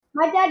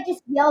My dad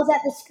just yells at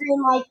the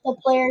screen like the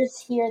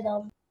players hear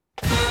them.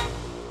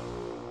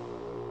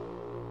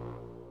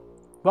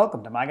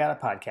 Welcome to My Got a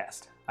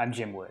Podcast. I'm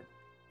Jim Wood.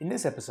 In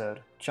this episode,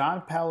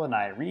 John Powell and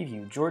I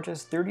review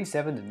Georgia's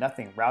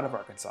 37-0 rout of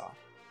Arkansas.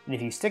 And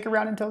if you stick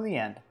around until the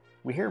end,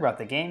 we hear about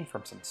the game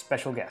from some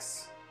special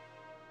guests.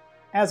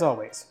 As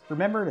always,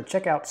 remember to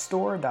check out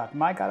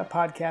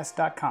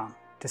store.mygotapodcast.com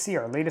to see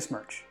our latest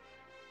merch.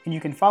 And you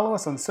can follow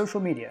us on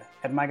social media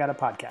at My Got a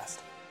Podcast.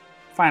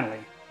 Finally,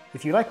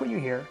 if you like what you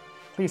hear,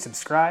 please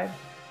subscribe,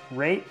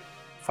 rate,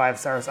 5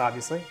 stars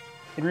obviously,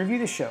 and review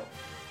the show.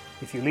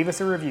 If you leave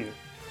us a review,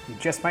 you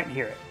just might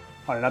hear it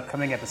on an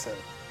upcoming episode.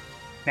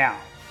 Now,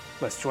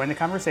 let's join the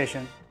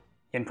conversation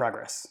in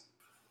progress.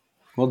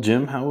 Well,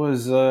 Jim, how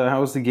was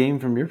the game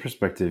from your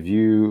perspective?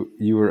 You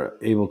were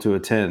able to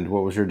attend.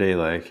 What was your day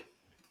like?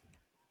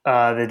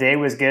 The day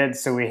was good,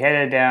 so we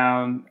headed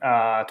down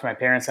to my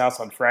parents' house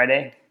on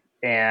Friday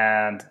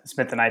and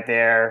spent the night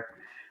there.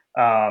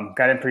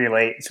 Got in pretty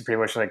late, so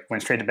pretty much like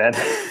went straight to bed.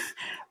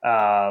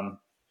 And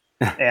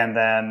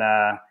then,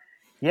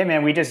 yeah,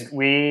 man,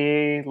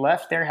 we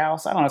left their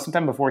house, I don't know,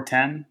 sometime before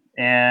 10,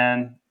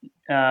 and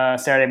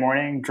Saturday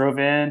morning, drove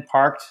in,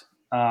 parked,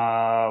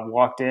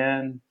 walked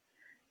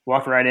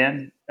right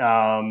in,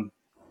 ran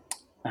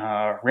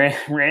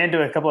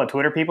into a couple of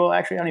Twitter people.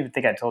 Actually, I don't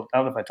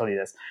know if I told you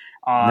this.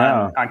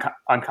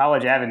 On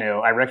College Avenue,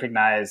 I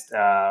recognized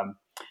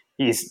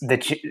he's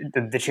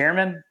the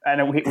chairman. I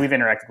know we've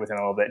interacted with him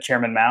a little bit.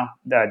 Chairman Mao,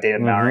 David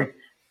Mowery.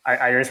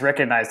 I just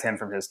recognized him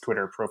from his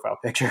Twitter profile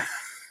picture.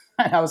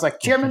 And I was like,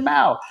 Chairman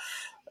Mao.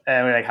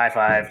 And we like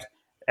high-fived.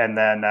 And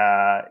then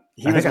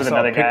he was with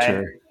another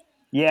guy.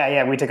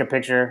 Yeah, we took a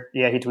picture.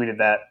 Yeah, he tweeted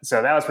that.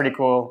 So that was pretty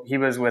cool. He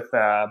was with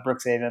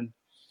Brookhaven.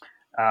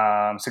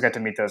 So got to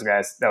meet those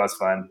guys. That was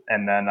fun.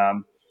 And then,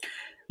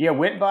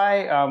 went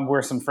by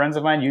where some friends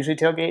of mine usually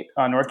tailgate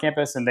on North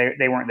Campus, and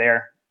they weren't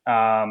there.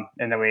 And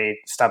then we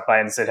stopped by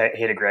and said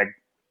hey to Greg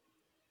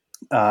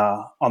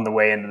on the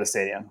way into the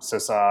stadium. So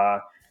saw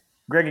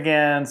Greg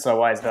again, saw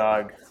Wise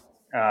Dog,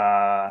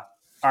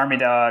 Army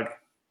Dog,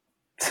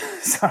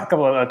 saw a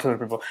couple of other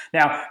people.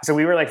 Now, so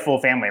we were like full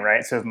family,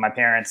 right? So my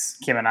parents,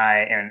 Kim and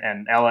I,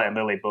 and Ella and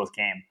Lily both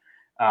came.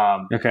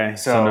 Okay,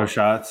 so no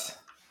shots?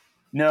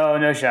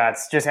 No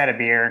shots. Just had a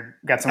beer,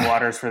 got some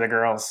waters for the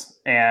girls.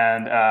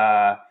 And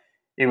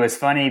it was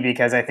funny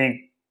because I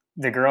think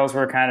the girls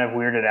were kind of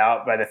weirded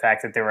out by the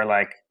fact that there were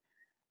like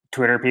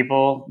Twitter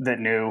people that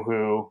knew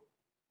who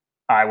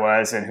I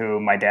was and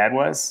who my dad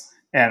was.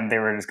 And they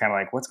were just kind of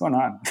like, what's going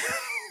on?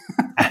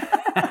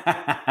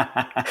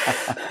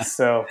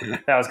 So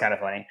that was kind of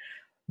funny.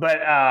 But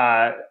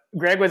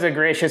Greg was a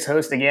gracious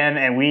host again.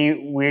 And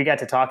we got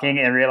to talking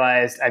and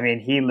realized, I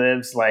mean, he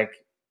lives like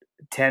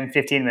 10,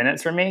 15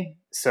 minutes from me.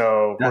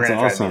 So we're going to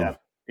try to meet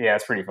up. Yeah,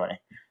 it's pretty funny.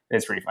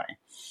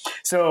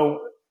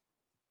 So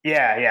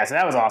yeah, so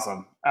that was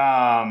awesome.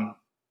 And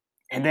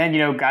then,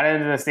 got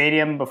into the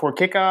stadium before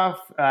kickoff.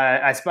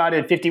 I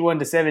spotted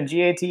 51-7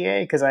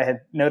 GATA because I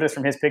had noticed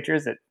from his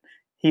pictures that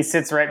he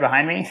sits right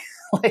behind me.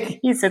 Like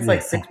he sits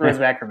like 6 rows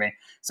back from me.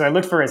 So I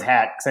looked for his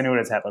hat because I knew what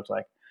his hat looked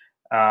like.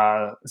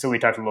 So we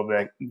talked a little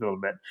bit.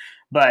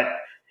 But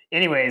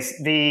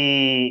anyways,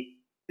 the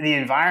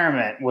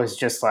environment was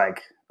just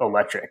like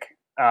electric.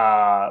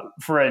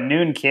 For a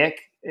noon kick,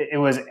 it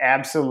was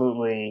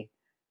absolutely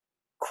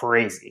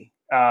crazy.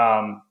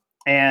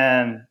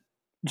 And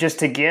just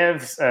to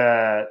give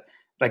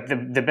like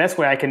the best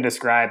way I can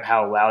describe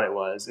how loud it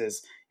was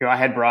is, I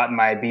had brought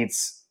my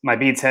Beats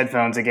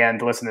headphones again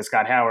to listen to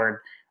Scott Howard.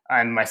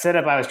 And my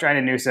setup, I was trying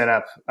a new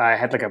setup. I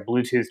had like a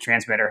Bluetooth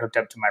transmitter hooked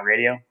up to my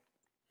radio.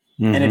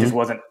 Mm-hmm. And it just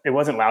wasn't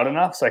loud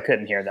enough, so I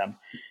couldn't hear them.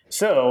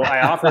 So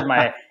I offered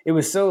it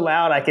was so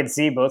loud I could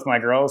see both my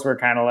girls were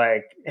kind of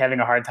like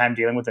having a hard time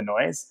dealing with the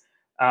noise.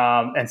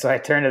 And so I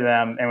turned to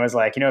them and was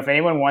like, if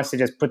anyone wants to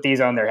just put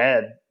these on their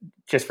head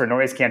just for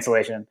noise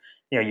cancellation,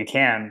 you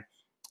can.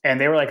 And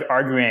they were like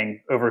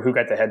arguing over who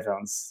got the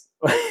headphones.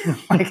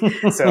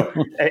 So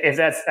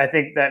I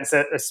think that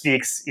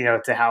speaks,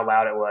 to how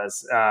loud it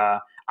was.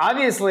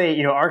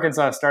 Obviously,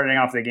 Arkansas starting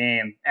off the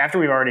game after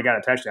we've already got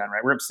a touchdown,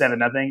 right? We're up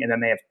 7-0, and then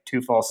they have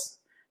two false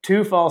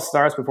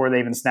starts before they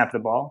even snap the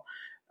ball.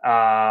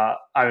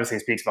 Obviously,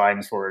 speaks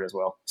volumes for it as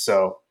well.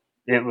 So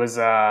it was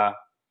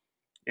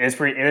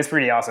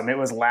pretty awesome. It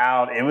was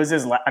loud. It was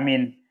about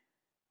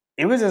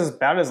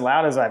as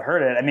loud as I've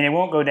heard it. I mean, it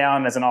won't go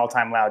down as an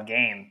all-time loud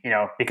game,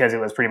 because it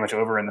was pretty much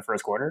over in the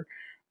first quarter.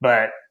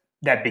 But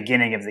that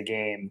beginning of the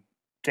game,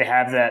 to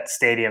have that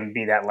stadium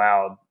be that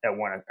loud at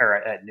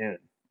noon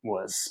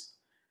was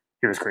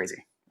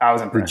crazy. I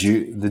was impressed.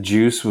 The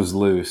juice was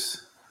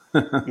loose.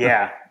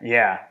 Yeah.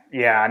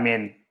 I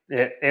mean,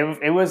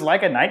 it was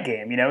like a night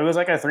game. It was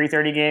like a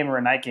 3:30 game or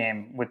a night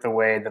game with the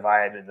way the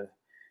vibe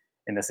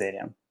in the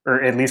stadium,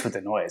 or at least with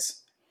the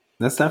noise.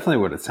 That's definitely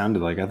what it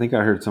sounded like. I think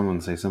I heard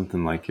someone say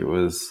something like it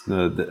was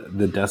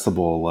the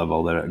decibel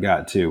level that it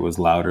got to was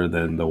louder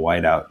than the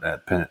whiteout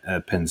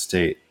at Penn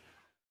State.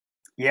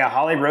 Yeah,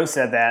 Holly Rose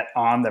said that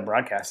on the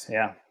broadcast.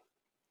 Yeah.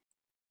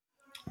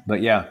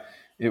 But yeah,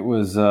 it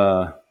was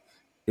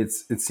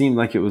it seemed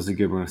like it was a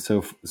good one.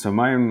 So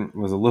mine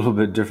was a little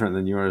bit different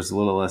than yours, a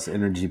little less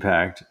energy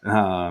packed.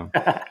 So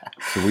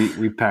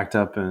we packed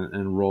up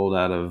and rolled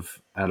out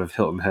of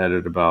Hilton Head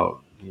at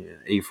about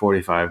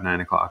 8:45,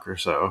 9 o'clock or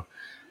so,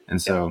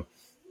 and so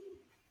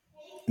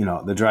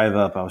the drive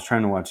up, I was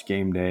trying to watch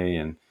game day,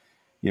 and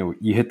you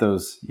hit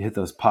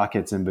those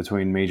pockets in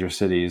between major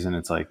cities, and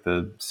it's like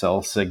the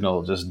cell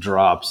signal just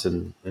drops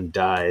and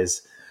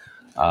dies.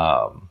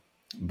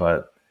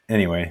 But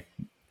anyway,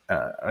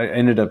 I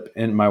ended up,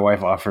 and my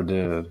wife offered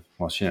to.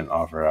 Well, she didn't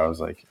offer. I was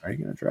like, "Are you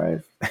going to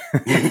drive?"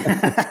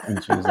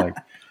 And she was like,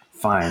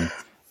 "Fine."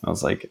 I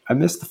was like, "I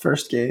missed the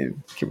first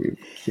game. Can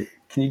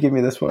you give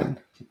me this one?"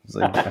 It was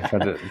like I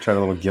tried a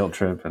little guilt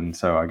trip, and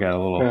so I got a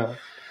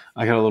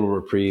little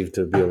reprieve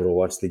to be able to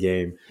watch the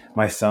game.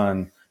 My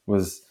son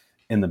was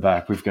in the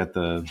back. We've got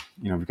the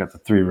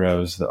 3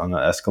 rows on the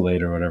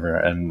escalator or whatever,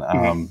 and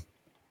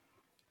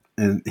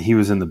and he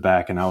was in the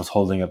back, and I was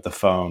holding up the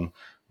phone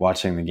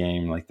watching the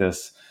game like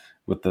this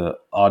with the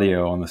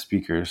audio on the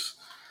speakers,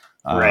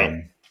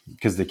 right?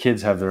 Because the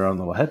kids have their own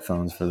little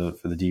headphones for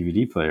the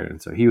DVD player,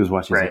 and so he was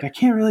watching. He's like, I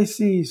can't really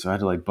see, so I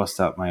had to like bust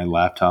out my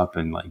laptop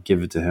and like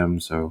give it to him.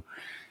 So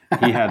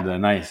he had a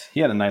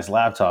nice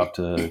laptop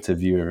to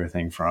view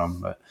everything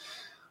from. But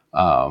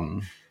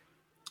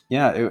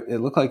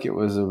it looked like it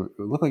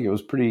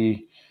was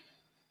pretty.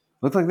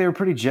 Looked like they were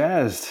pretty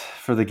jazzed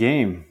for the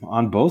game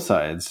on both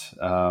sides,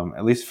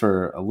 at least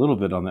for a little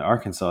bit on the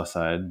Arkansas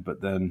side. But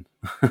then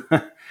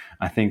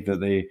I think that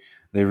they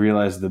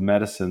realized the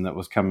medicine that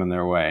was coming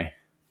their way.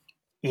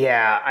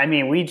 Yeah, I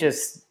mean, we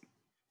just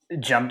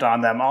jumped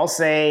on them. I'll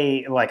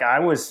say, like, I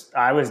was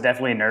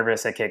definitely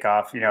nervous at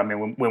kickoff. I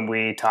mean, when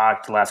we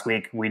talked last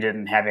week, we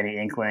didn't have any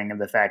inkling of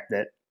the fact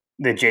that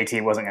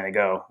JT wasn't going to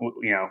go.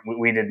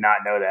 We did not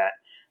know that.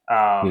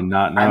 Did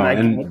not know.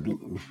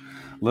 And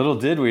little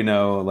did we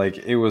know, like,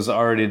 it was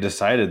already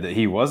decided that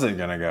he wasn't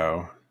going to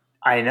go.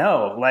 I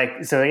know.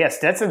 Like, so yeah,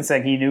 Stetson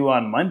said he knew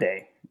on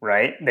Monday,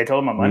 right? They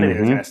told him on Monday that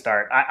he was going to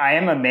start. I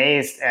am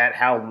amazed at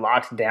how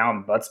locked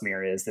down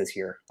Buttsmere is this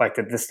year. Like,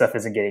 that this stuff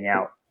isn't getting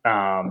out.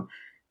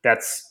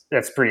 That's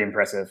pretty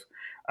impressive.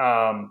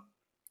 I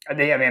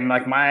mean,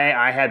 like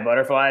I had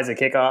butterflies at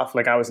kickoff.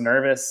 Like, I was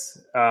nervous.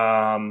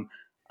 I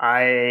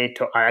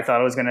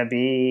thought it was going to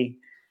be,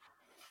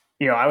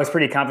 I was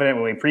pretty confident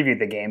when we previewed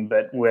the game,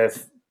 but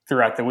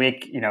throughout the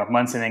week,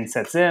 Munsoning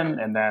sets in,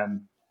 and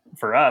then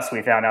for us,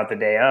 we found out the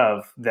day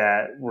of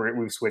that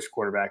we've switched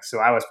quarterbacks. So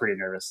I was pretty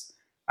nervous.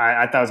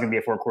 I thought it was going to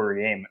be a 4-quarter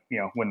game,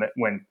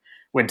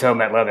 when toe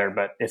met leather,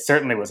 but it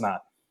certainly was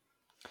not.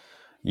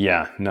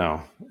 Yeah,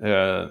 no.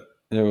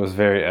 It was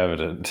very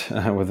evident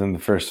within the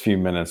first few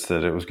minutes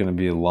that it was going to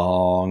be a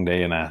long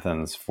day in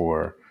Athens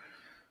for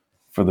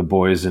the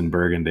boys in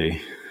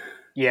Burgundy.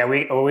 Yeah,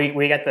 we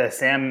got the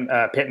Sam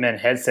Pittman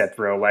headset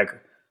throw like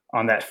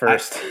on that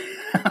first.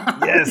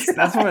 Yes,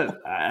 that's what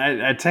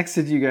I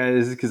texted you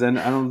guys, because I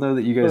don't know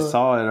that you guys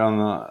saw it on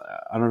the.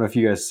 I don't know if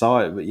you guys saw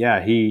it, but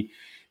yeah, he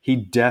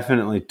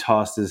definitely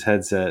tossed his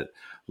headset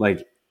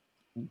like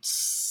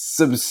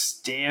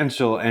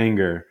substantial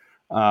anger.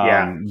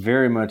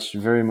 Very much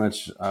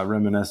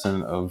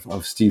reminiscent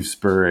of Steve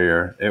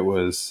Spurrier. It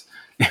was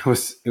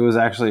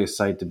actually a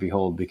sight to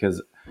behold,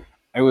 because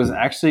it was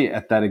actually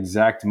at that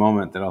exact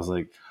moment that I was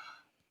like,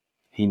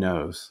 he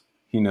knows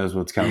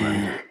what's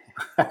coming.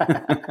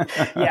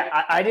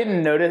 Yeah, I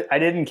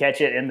didn't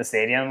catch it in the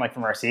stadium, like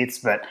from our seats,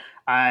 but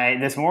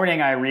this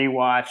morning I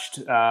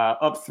rewatched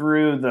up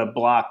through the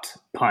blocked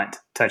punt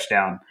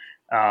touchdown.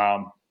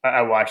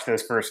 I watched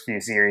those first few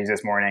series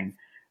this morning.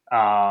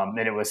 And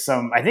it was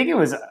I think it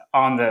was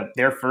on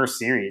their first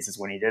series is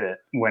when he did it,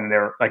 when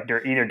they're like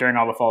either during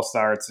all the false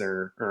starts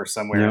or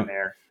somewhere in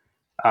there.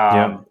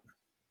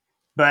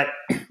 But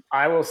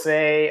I will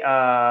say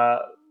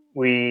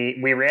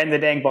we ran the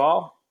dang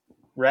ball,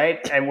 right?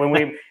 And when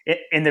we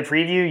in the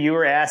preview, you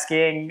were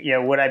asking,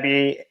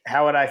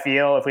 how would I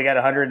feel if we got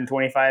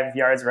 125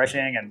 yards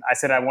rushing? And I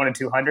said I wanted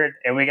 200,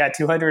 and we got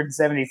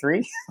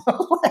 273.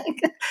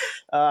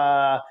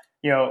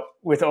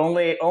 With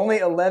only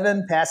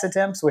 11 pass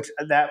attempts, which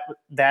that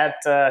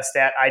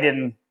stat I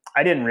didn't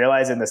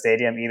realize in the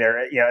stadium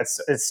either.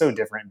 It's so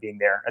different being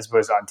there as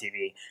opposed to on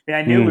TV. I mean,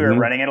 I knew we were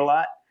running it a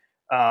lot,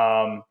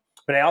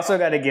 but I also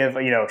got to give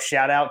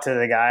shout out to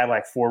the guy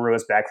like 4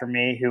 rows back from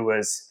me who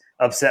was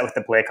upset with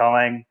the play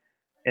calling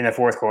in the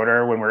fourth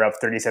quarter when we were up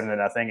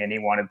 37-0, and he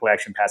wanted play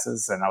action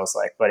passes, and I was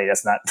like, buddy,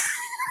 that's not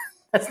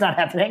that's not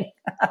happening.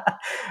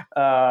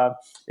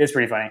 It's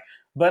pretty funny,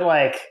 but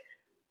like.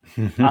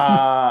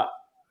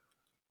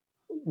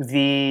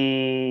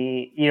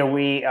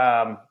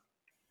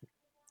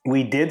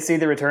 We did see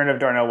the return of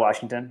Darnell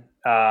Washington.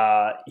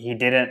 He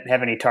didn't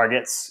have any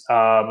targets,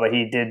 but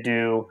he did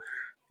do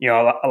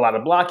a lot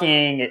of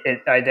blocking.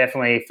 I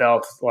definitely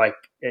felt like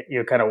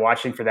kind of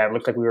watching for that. It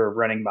looked like we were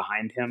running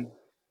behind him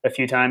a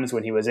few times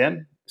when he was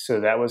in,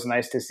 so that was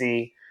nice to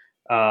see.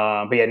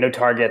 But yeah, no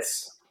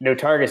targets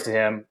to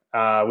him.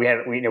 We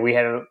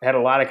had a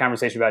lot of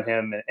conversation about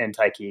him and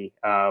Tyke,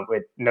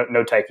 with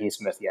no Tyke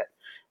Smith yet.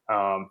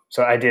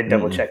 So I did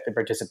double check the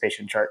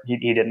participation chart.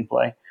 He didn't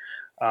play.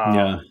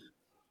 Yeah.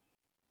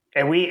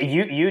 And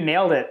you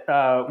nailed it.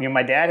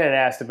 My dad had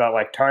asked about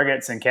like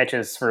targets and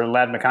catches for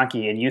Ladd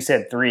McConkey, and you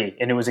said 3,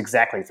 and it was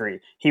exactly 3.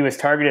 He was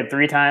targeted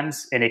 3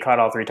 times, and he caught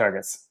all 3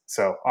 targets.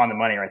 So on the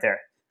money right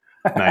there.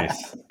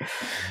 Nice.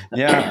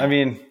 Yeah, I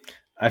mean,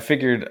 I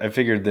figured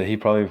that he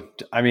probably.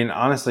 I mean,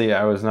 honestly,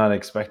 I was not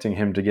expecting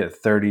him to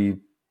get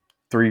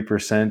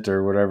 33%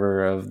 or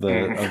whatever of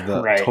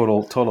the Right.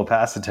 total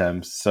pass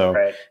attempts. So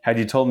Right. had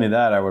you told me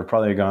that, I would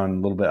probably have gone a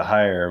little bit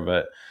higher.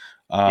 But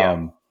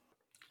I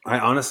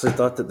honestly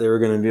thought that they were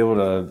going to be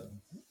able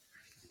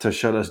to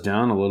shut us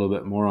down a little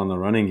bit more on the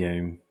running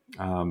game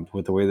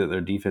with the way that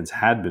their defense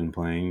had been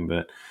playing.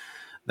 But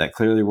that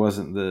clearly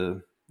wasn't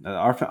the.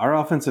 Our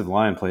offensive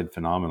line played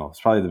phenomenal. It's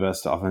probably the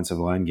best offensive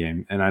line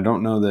game, and I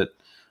don't know that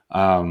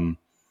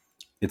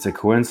it's a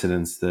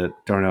coincidence that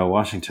Darnell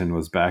Washington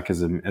was back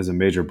as a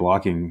major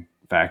blocking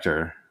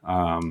factor.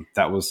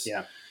 That was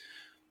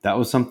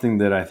something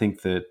that I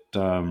think that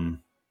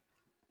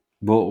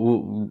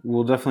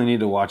we'll definitely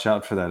need to watch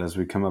out for that as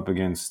we come up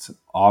against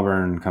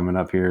Auburn coming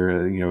up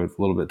here. With a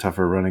little bit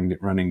tougher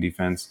running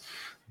defense,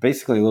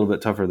 basically a little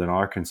bit tougher than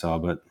Arkansas,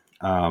 but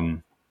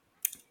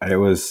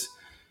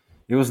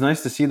it was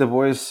nice to see the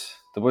boys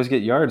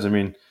get yards. I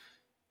mean,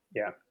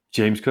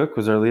 James Cook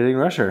was our leading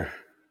rusher.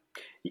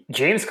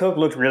 James Cook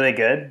looked really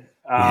good.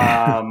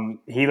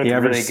 He looked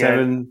really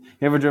good.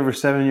 He averaged over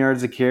 7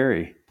 yards a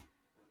carry.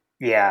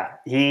 Yeah,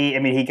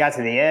 he got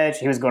to the edge.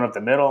 He was going up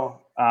the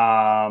middle.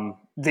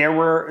 There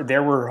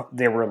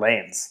were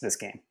lanes this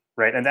game,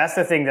 right? And that's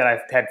the thing that I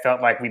had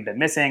felt like we've been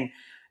missing.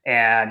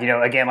 And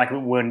again, like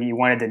when you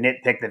wanted to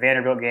nitpick the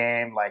Vanderbilt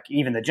game, like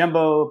even the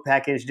jumbo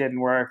package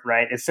didn't work,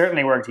 right? It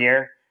certainly worked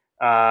here.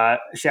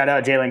 Shout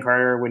out Jalen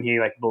Carter when he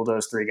like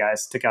bulldozed 3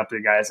 guys, took out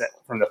 3 guys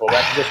from the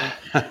fullback position.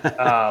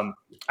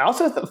 I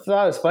also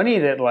thought it was funny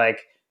that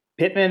like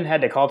Pittman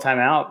had to call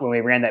timeout when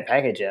we ran that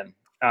package in.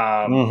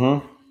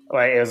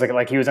 Like it was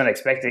like he was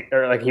unexpected,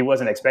 or like he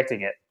wasn't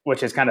expecting it,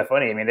 which is kind of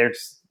funny. I mean,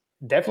 there's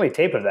definitely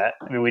tape of that.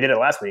 I mean, we did it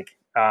last week.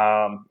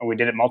 We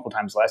did it multiple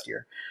times last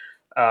year.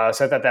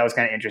 So I thought that was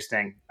kind of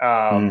interesting.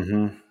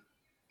 But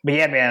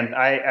yeah, man,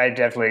 I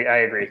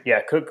agree.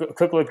 Yeah,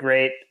 Cook looked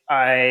great.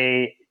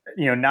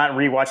 Not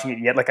rewatching it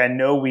yet. Like I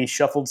know we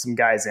shuffled some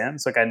guys in.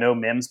 So like I know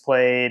Mims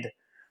played.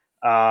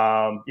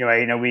 I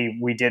know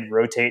we did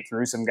rotate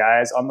through some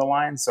guys on the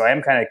line. So I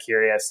am kind of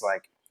curious,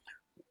 like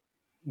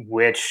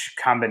which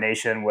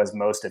combination was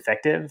most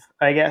effective,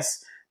 I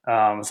guess. So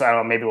I don't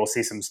know. Maybe we'll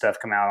see some stuff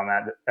come out on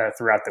that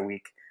throughout the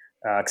week.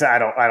 Because I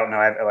don't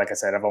know. Like I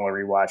said, I've only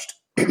rewatched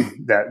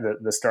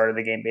the start of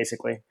the game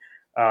basically.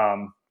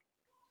 I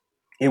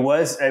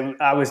was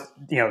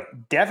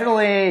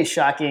definitely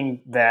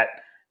shocking that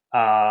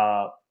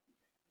to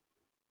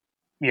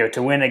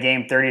win a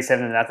game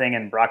 37-0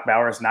 and Brock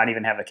Bowers not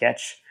even have a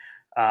catch.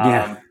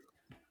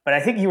 But I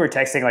think you were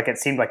texting like it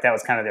seemed like that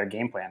was kind of their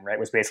game plan, right?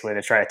 Was basically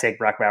to try to take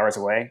Brock Bowers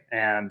away,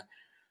 and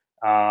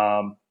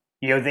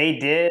they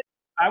did.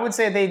 I would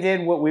say they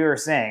did what we were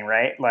saying,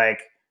 right?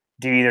 Like,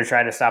 do you either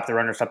try to stop the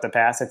run or stop the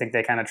pass? I think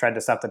they kind of tried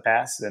to stop the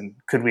pass, and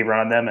could we run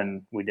on them?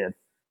 And we did.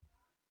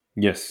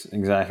 Yes,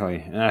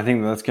 exactly. And I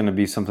think that's going to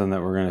be something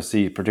that we're going to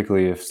see,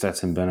 particularly if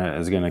Stetson Bennett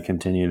is going to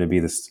continue to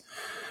be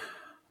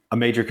a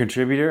major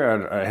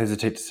contributor. I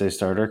hesitate to say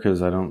starter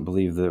because I don't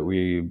believe that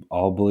we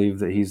all believe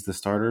that he's the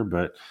starter,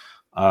 but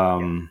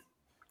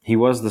he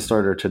was the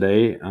starter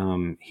today.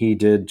 He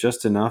did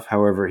just enough.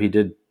 However, he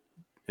did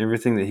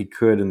everything that he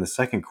could in the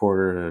second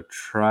quarter to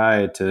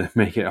try to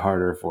make it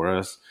harder for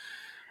us.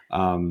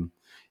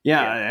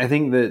 I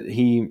think that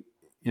he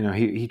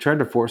tried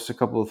to force a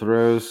couple of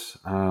throws,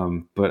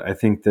 but I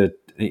think that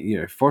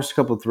forced a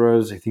couple of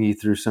throws. I think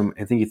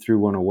he threw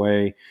one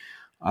away.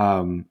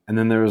 And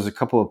then there was a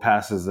couple of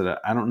passes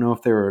that I don't know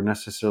if they were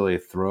necessarily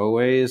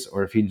throwaways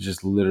or if he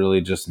just literally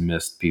just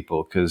missed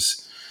people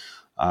because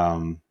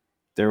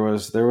there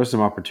was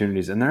some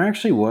opportunities, and there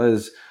actually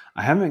was.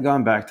 I haven't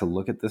gone back to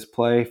look at this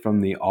play from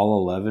the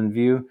all 11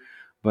 view,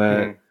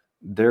 but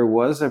there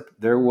was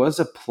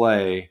a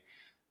play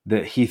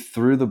that he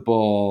threw the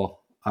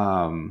ball.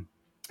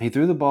 He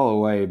threw the ball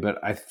away,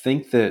 but I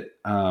think that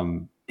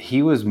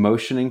he was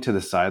motioning to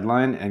the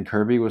sideline, and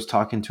Kirby was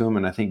talking to him,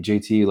 and I think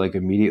JT like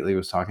immediately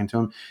was talking to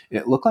him.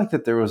 It looked like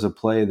that there was a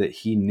play that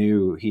he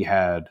knew he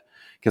had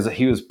because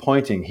he was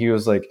pointing. He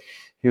was like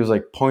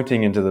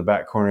pointing into the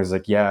back corner. He's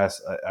like,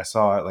 yes, I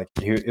saw it. Like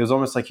it was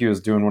almost like he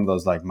was doing one of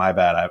those like, my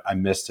bad, I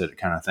missed it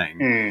kind of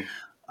thing.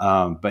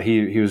 But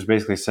he was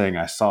basically saying,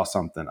 I saw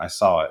something, I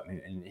saw it,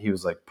 and he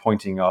was like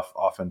pointing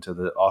off into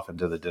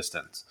the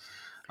distance.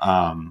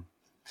 And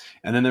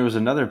then there was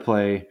another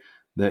play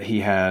that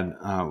he had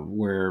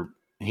where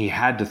he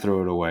had to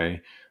throw it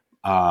away,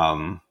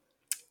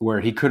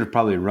 where he could have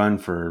probably run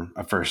for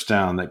a first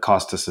down that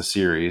cost us a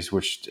series,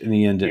 which in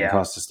the end didn't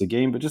cost us the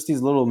game, but just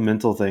these little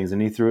mental things.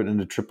 And he threw it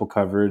into triple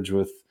coverage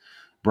with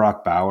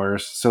Brock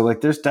Bowers. So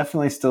like there's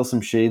definitely still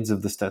some shades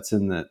of the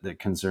Stetson that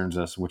concerns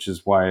us, which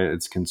is why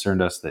it's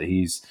concerned us that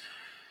he's,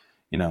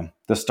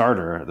 the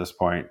starter at this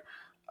point.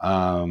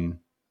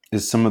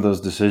 is some of those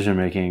decision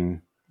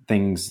making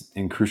things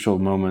in crucial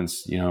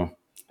moments. You know,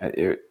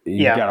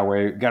 you got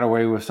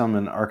away with some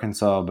in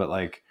Arkansas, but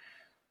like,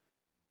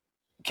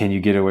 can you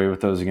get away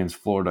with those against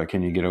Florida?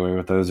 Can you get away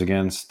with those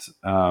against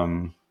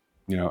Alabama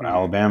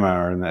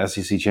or in the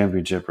SEC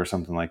championship or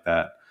something like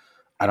that?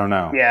 I don't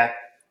know. Yeah.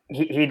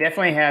 He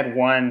definitely had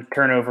one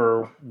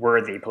turnover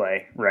worthy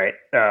play, right?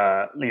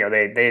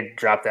 They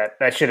dropped that.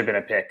 That should have been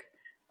a pick.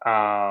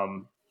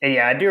 And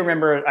yeah, I do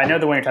remember. I know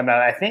the one you're talking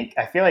about. I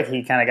feel like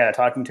he kind of got a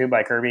talking to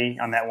by Kirby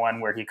on that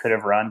one where he could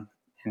have run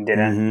and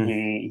didn't.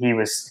 Mm-hmm.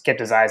 He kept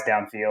his eyes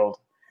downfield,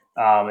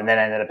 and then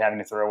ended up having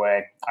to throw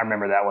away. I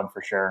remember that one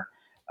for sure.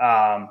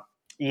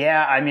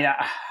 Yeah, I mean,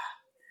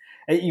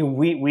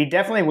 we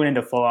definitely went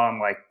into full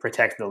on like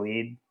protect the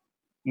lead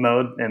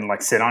mode and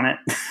like sit on it.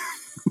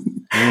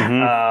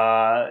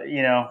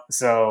 Mm-hmm.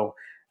 So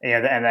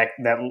and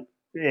that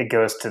it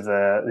goes to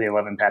the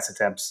 11 pass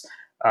attempts.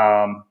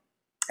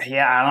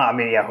 Yeah, I don't know. I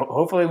mean, yeah,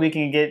 hopefully we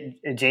can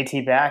get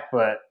JT back,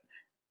 but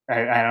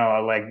I don't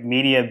know, like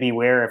media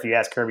beware if you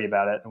ask Kirby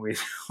about it. And we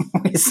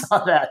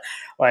saw that.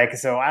 Like,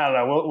 so I don't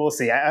know. We'll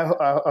see. I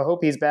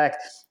hope he's back.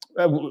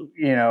 I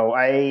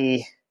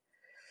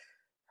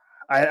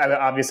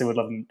obviously would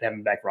love to have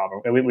him back,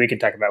 Robert. We can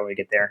talk about it when we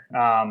get there.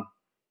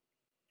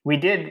 We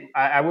did.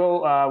 I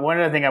will. One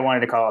other thing I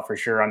wanted to call out for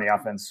sure on the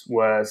offense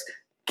was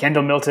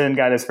Kendall Milton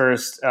got his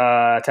first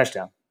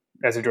touchdown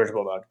as a Georgia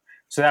Bulldog.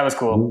 So that was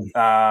cool.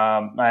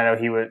 I know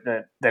he would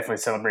definitely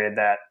celebrated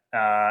that,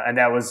 and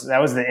that was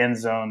the end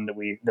zone that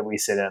we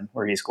sit in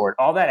where he scored.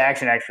 All that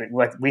action actually,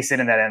 like we sit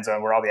in that end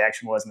zone where all the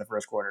action was in the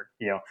first quarter.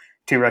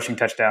 2 rushing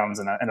touchdowns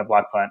and a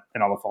block punt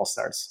and all the false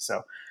starts.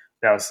 So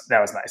that was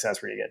nice. That was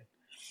pretty good.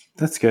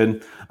 That's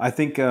good. I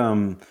think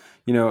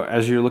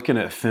as you're looking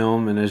at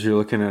film and as you're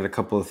looking at a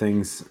couple of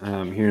things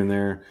here and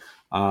there,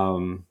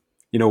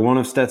 one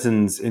of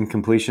Stetson's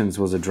incompletions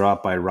was a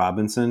drop by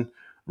Robinson.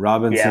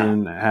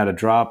 Robinson had a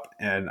drop,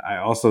 and I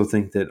also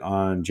think that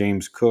on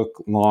James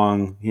Cook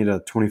long, he had a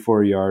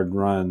 24-yard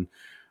run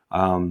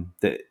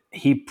that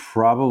he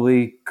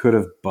probably could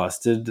have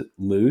busted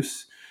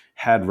loose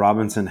had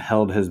Robinson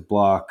held his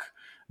block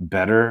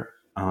better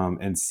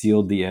and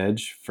sealed the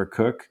edge for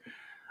Cook.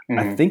 Mm-hmm.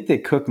 I think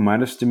that Cook might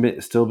have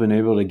still been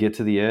able to get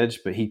to the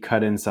edge, but he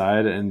cut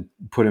inside and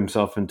put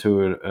himself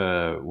into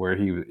it where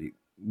he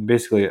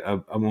basically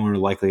a more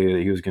likely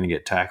that he was going to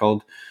get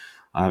tackled.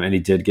 And he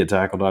did get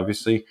tackled,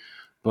 obviously.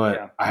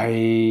 But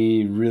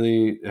I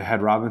really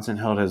had Robinson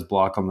held his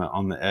block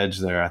on the edge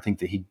there. I think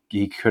that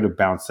he could have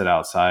bounced it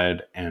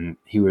outside, and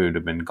he would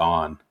have been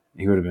gone.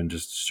 He would have been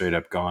just straight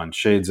up gone.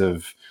 Shades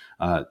of,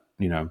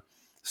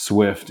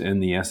 Swift in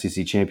the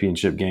SEC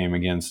championship game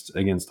against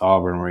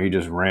Auburn, where he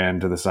just ran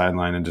to the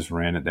sideline and just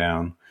ran it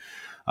down.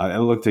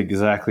 It looked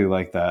exactly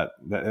like that.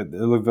 It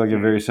looked like a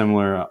very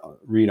similar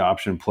read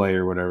option play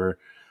or whatever,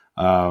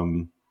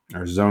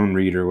 or zone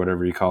read or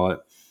whatever you call it.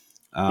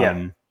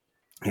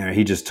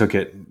 He just took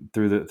it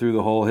through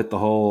the hole, hit the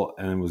hole,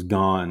 and was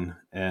gone.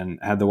 And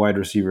had the wide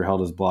receiver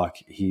held his block,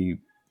 we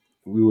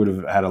would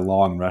have had a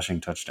long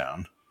rushing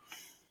touchdown.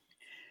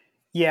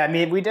 Yeah, I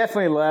mean, we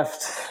definitely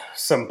left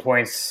some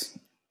points,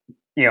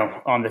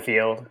 on the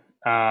field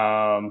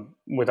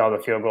with all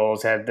the field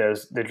goals. Had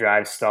the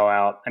drives stall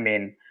out. I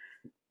mean,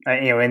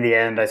 in the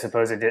end, I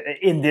suppose it did.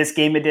 In this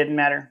game, it didn't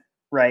matter,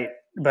 right?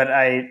 But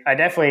it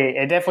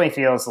definitely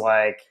feels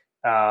like.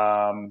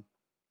 The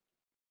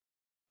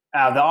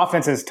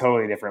offense is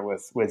totally different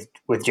with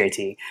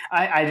JT.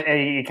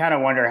 I kind of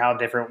wonder how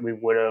different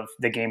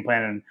the game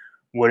plan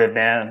would have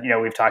been.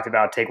 We've talked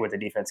about take what the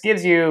defense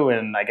gives you,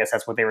 and I guess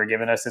that's what they were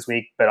giving us this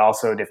week, but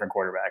also different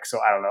quarterbacks. So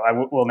I don't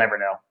know. We'll never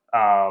know.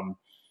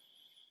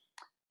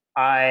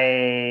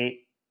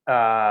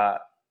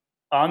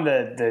 On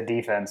the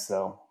defense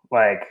though,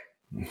 like,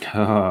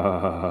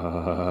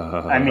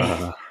 I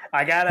mean.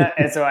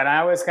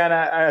 I was kind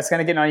of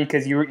getting on you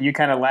because you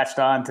kind of latched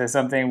on to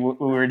something we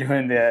were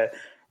doing the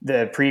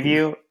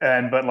preview,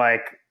 but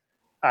like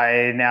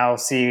I now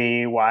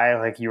see why.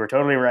 Like you were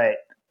totally right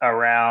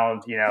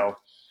around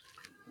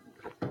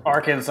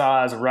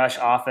Arkansas's rush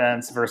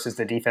offense versus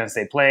the defense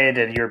they played,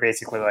 and you were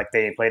basically like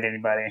they ain't played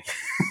anybody.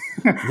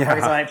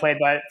 Arkansas ain't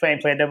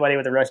played nobody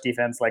with a rush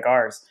defense like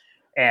ours,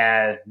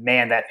 and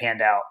man, that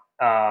panned out.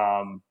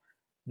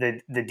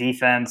 The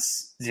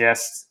defense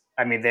just.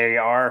 I mean, they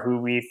are who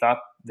we thought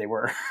they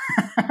were,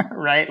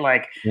 right?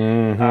 Like,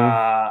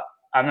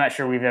 I'm not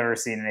sure we've ever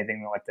seen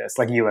anything like this,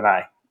 like you and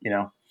I,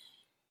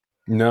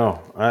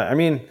 No, I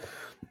mean,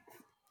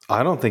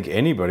 I don't think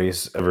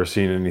anybody's ever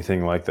seen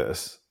anything like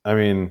this. I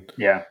mean,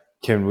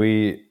 can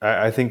we?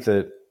 I think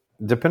that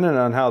depending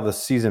on how the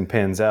season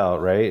pans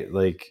out, right?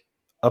 Like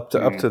up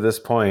to this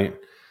point,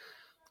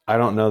 I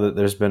don't know that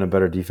there's been a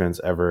better defense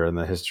ever in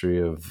the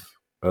history of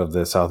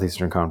the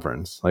Southeastern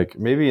Conference. Like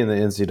maybe in the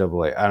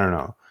NCAA, I don't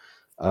know.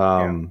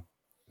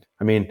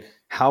 I mean,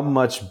 how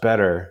much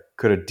better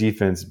could a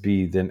defense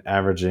be than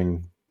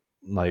averaging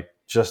like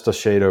just a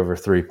shade over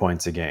 3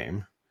 points a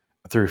game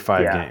through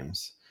 5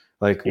 games?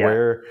 Like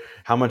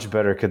how much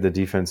better could the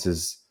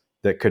defenses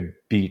that could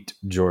beat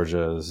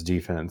Georgia's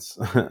defense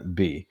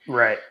be.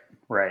 Right.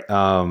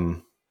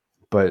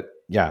 But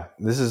yeah,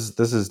 this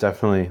is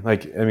definitely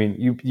like, I mean,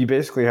 you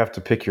basically have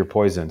to pick your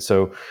poison.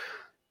 So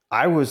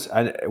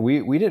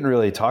we didn't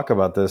really talk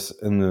about this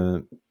in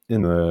the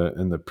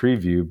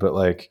preview, but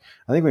like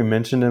I think we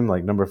mentioned him,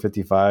 like number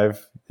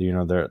 55. You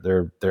know,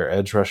 their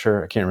edge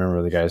rusher. I can't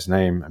remember the guy's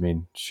name. I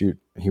mean, shoot,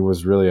 he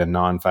was really a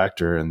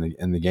non-factor in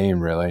the game,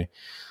 really.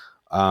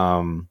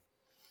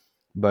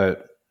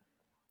 But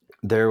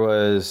there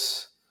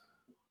was,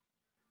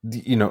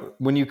 you know,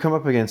 when you come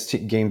up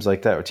against games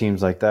like that or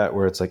teams like that,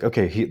 where it's like,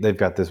 okay, they've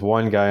got this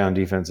one guy on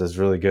defense that's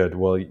really good.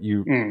 Well,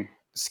 you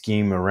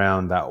scheme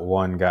around that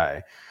one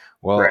guy.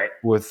 Well,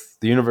 with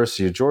the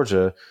University of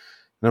Georgia,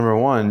 number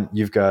one,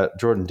 you've got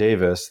Jordan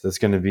Davis that's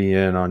going to be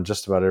in on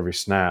just about every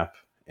snap,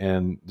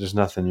 and there's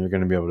nothing you're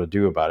going to be able to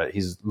do about it.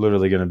 He's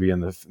literally going to be in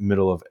the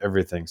middle of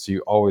everything, so you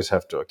always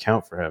have to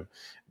account for him.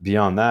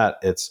 Beyond that,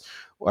 it's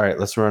all right.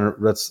 Let's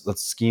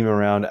scheme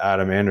around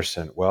Adam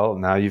Anderson. Well,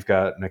 now you've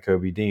got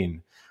Nakobe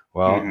Dean.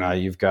 Well, now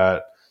you've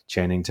got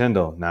Channing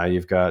Tindall. Now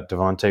you've got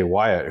Devontae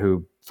Wyatt,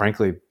 who,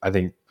 frankly, I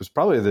think was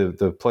probably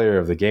the player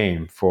of the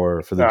game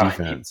for the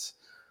defense.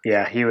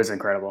 He was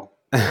incredible.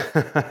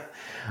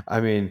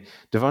 I mean,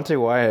 Devontae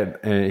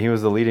Wyatt, he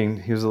was the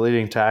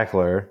leading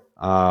tackler.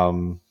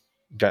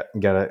 Got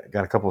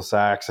a couple of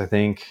sacks, I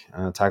think,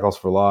 tackles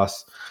for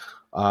loss.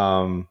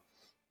 I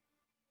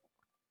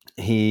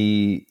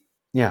mean,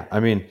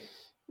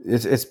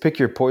 it's pick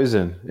your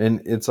poison,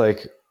 and it's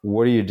like,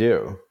 what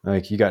do?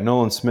 Like, you got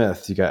Nolan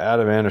Smith, you got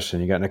Adam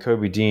Anderson, you got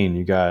Nakobe Dean,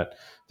 you got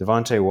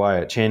Devontae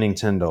Wyatt, Channing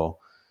Tindall.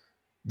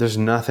 There's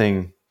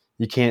nothing,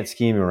 you can't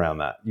scheme around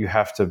that. You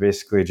have to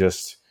basically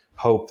just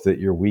hope that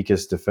your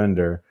weakest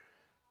defender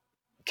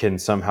can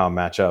somehow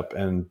match up,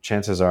 and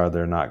chances are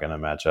they're not going to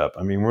match up.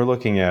 I mean, we're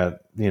looking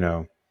at, you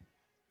know,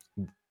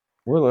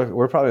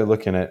 we're probably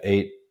looking at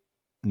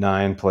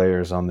 8-9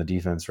 players on the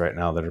defense right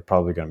now that are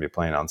probably going to be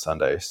playing on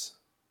Sundays.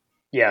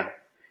 Yeah.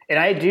 And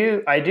I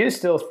do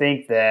still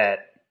think that,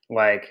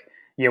 like,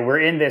 we're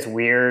in this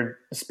weird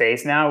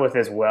space now with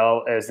as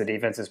well as the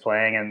defense is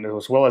playing and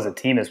as well as the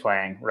team is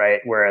playing,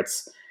 right? Where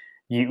it's,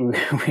 we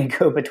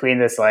go between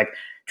this, like,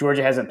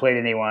 Georgia hasn't played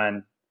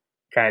anyone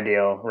kind of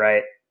deal,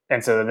 right?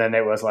 And so then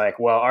it was like,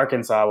 well,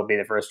 Arkansas will be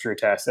the first true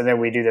test. And then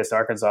we do this to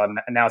Arkansas, and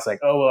now it's like,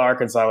 oh, well,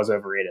 Arkansas was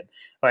overrated.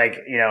 Like,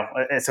 you know,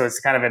 so it's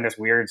kind of in this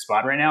weird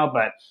spot right now.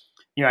 But,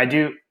 you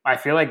know, I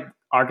feel like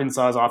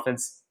Arkansas's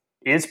offense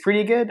is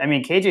pretty good. I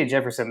mean, KJ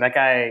Jefferson, that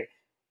guy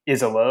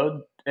is a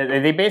load.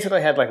 They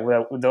basically had, like,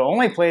 the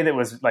only play that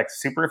was, like,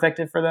 super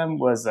effective for them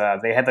was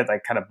they had that,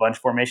 like, kind of bunch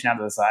formation out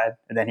to the side,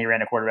 and then he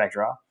ran a quarterback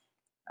draw.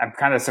 I'm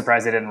kind of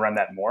surprised they didn't run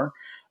that more.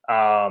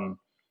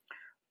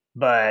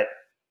 But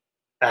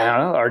I don't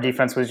know. Our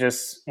defense was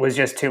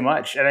just too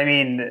much. And I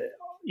mean,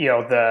 you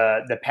know,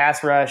 the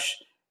pass rush,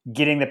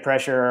 getting the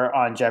pressure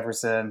on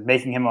Jefferson,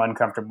 making him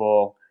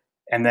uncomfortable,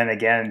 and then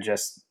again,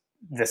 just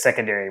the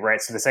secondary, right?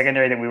 So the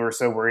secondary that we were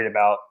so worried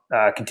about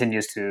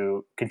continues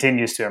to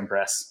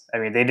impress. I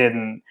mean, they've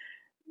been,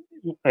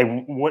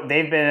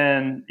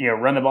 you know,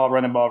 run the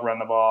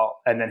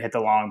ball, and then hit the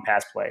long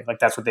pass play. Like,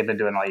 that's what they've been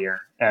doing all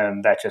year,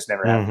 and that just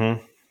never happened.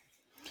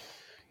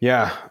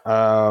 Yeah.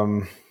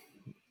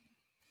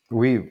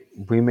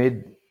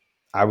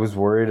 I was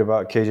worried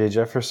about KJ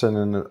Jefferson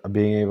and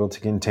being able to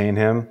contain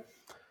him.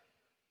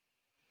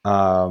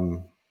 I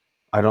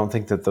don't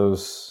think that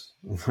those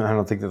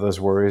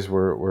worries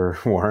were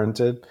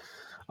warranted.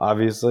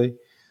 Obviously,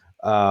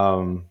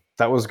 that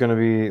was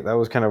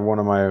kind of one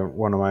of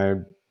my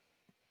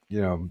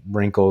you know,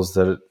 wrinkles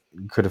that it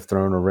could have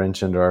thrown a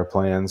wrench into our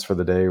plans for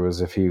the day, was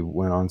if he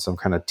went on some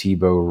kind of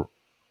Tebow,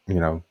 you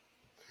know,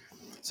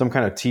 some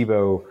kind of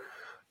Tebow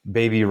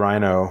baby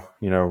rhino,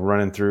 you know,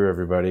 running through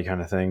everybody kind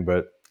of thing.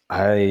 But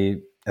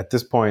at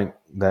this point,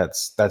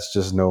 that's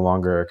just no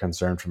longer a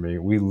concern for me.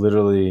 We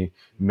literally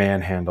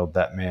manhandled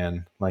that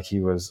man like he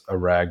was a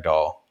rag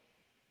doll.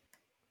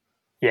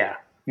 Yeah.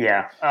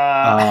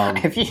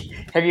 Have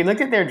you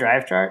looked at their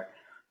drive chart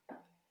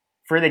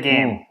for the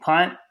game?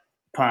 Punt,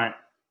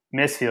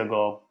 miss field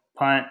goal,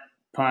 punt,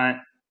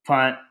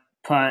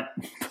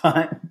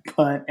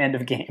 end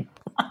of game.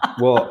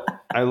 Well,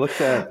 I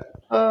looked at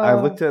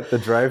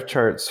the drive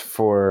charts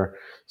for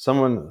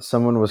someone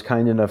was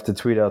kind enough to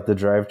tweet out the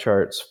drive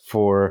charts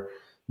for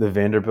the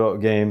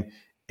Vanderbilt game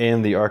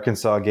and the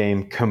Arkansas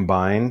game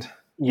combined.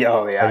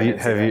 Oh yeah.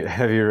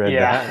 Have you read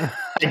that?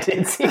 I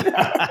did see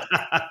that.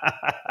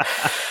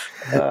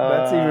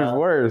 That's even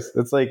worse.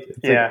 It's like,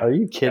 are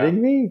you kidding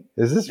me?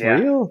 Is this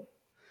real?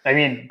 I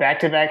mean,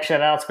 back-to-back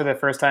shutouts for the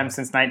first time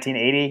since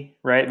 1980,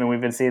 right? I mean, we've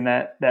been seeing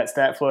that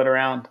stat float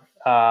around.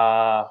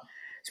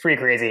 It's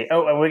pretty crazy.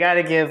 Oh, and we got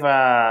to give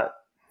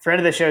friend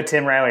of the show,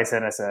 Tim Riley,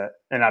 sent us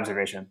an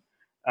observation.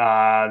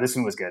 This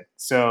one was good.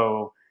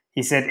 So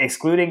he said,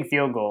 excluding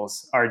field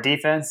goals, our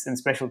defense and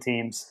special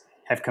teams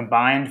have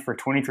combined for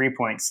 23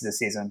 points this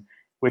season,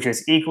 which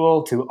is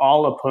equal to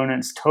all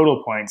opponents'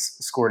 total points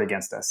scored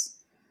against us.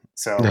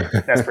 So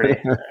that's pretty.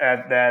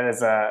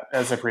 That's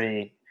a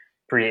pretty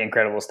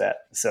incredible stat.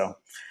 So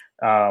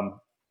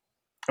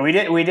We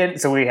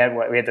did. So we had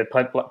the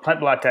punt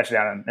block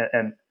touchdown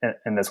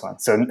in this one.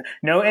 So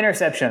no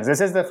interceptions. This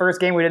is the first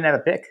game we didn't have a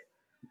pick.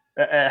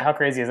 How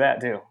crazy is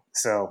that, too?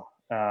 So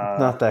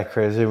not that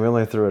crazy. We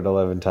only threw it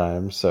 11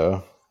 times.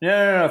 So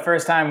no.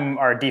 First time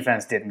our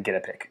defense didn't get a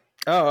pick.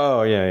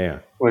 Oh yeah.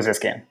 Was this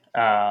game?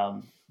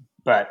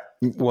 But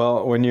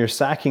well, when you're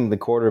sacking the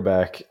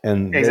quarterback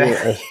and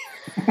exactly.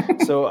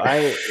 So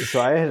I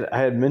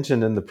had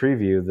mentioned in the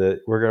preview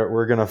that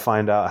we're gonna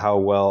find out how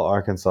well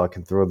Arkansas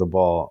can throw the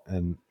ball,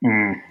 and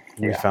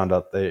we found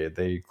out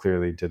they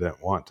clearly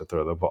didn't want to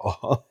throw the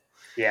ball.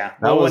 Yeah,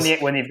 well,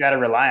 when you've got to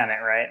rely on it,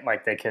 right?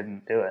 Like they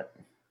couldn't do it.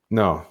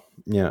 No,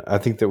 yeah, I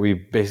think that we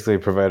basically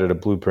provided a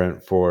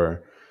blueprint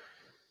for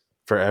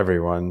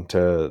everyone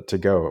to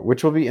go,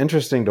 which will be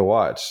interesting to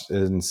watch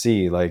and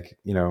see. Like,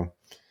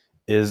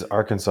 is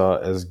Arkansas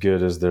as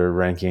good as their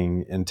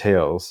ranking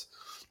entails?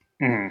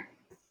 Mm-hmm.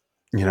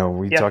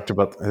 We talked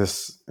about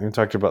this. We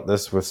talked about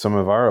this with some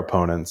of our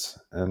opponents,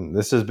 and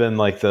this has been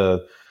like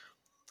the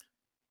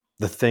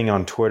thing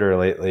on Twitter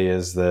lately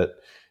is that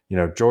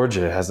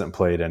Georgia hasn't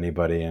played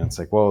anybody, and it's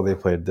like, well, they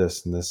played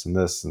this and this and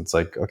this, and it's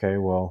like, okay,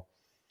 well,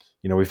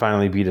 we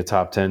finally beat a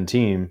top 10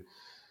 team.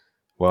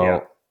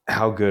 Well,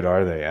 how good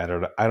are they? I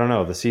don't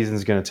know. The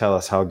season's going to tell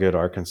us how good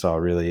Arkansas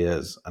really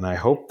is, and I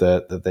hope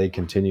that they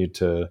continue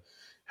to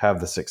have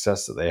the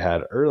success that they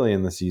had early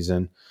in the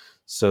season,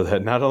 so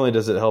that not only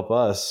does it help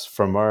us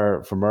from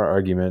our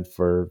argument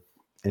for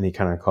any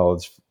kind of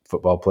college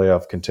football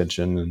playoff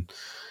contention and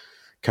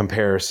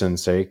comparison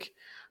sake,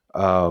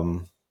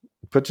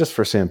 but just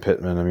for Sam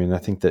Pittman. I mean, I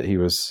think that he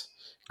was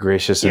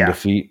gracious in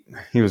defeat.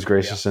 He was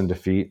gracious in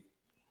defeat.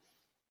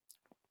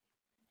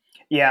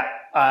 Yeah,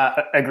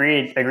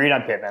 agreed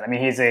on Pittman. I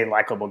mean, he's a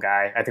likable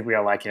guy. I think we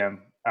all like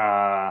him.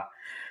 For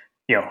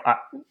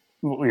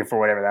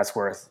whatever that's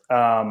worth.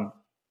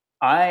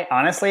 I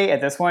honestly,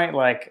 at this point,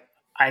 like,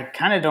 I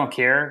kind of don't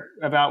care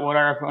about what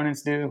our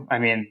opponents do. I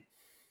mean,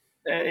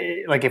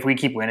 like, if we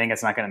keep winning,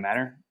 it's not going to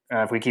matter.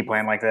 If we keep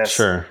playing like this,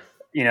 sure.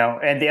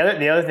 And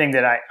the other thing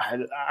that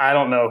I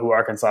don't know who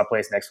Arkansas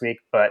plays next week,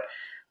 but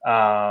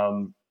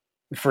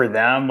for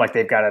them, like,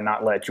 they've got to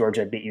not let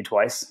Georgia beat you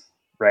twice,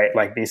 right?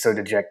 Like, be so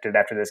dejected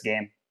after this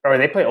game. Or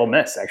they play Ole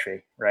Miss,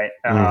 actually, right?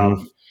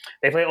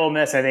 They play Ole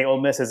Miss. I think Ole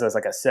Miss is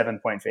like a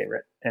 7-point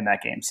favorite in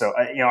that game. So,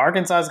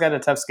 Arkansas's got a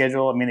tough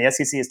schedule. I mean, the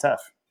SEC is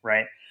tough,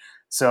 right?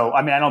 So,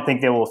 I mean, I don't think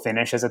they will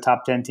finish as a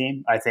top 10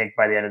 team. I think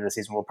by the end of the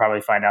season, we'll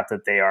probably find out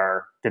that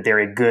they're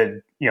a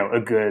good, a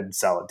good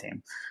solid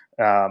team.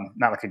 Not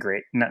like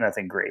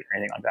nothing great or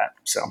anything like that.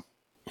 So,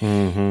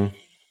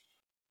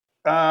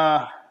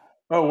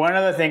 one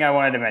other thing I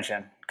wanted to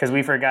mention, because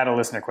we forgot a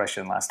listener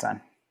question last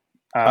time.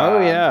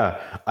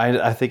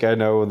 I think I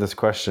know this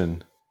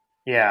question.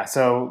 Yeah.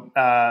 So,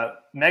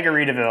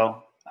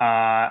 Margaritaville,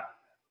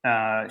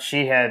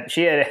 she had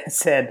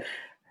said,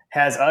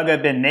 has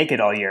Uga been naked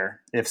all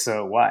year? If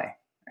so, why?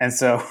 And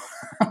so,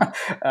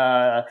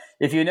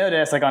 if you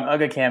notice, like on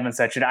Uga Cam and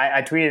such, and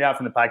I tweeted out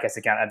from the podcast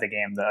account at the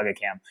game, the Uga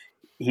Cam,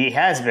 he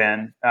has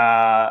been.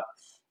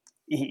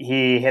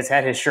 He has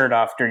had his shirt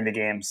off during the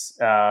games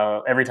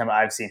every time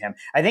I've seen him.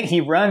 I think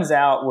he runs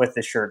out with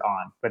the shirt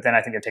on, but then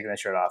I think they're taking the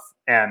shirt off.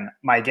 And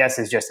my guess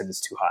is just that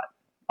it's too hot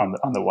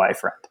on the Y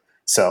front.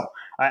 So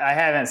I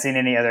haven't seen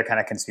any other kind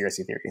of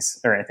conspiracy theories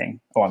or anything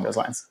along those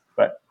lines.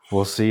 But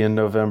we'll see in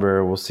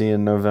November. We'll see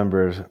in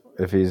November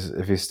if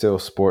he's still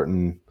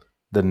sporting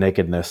the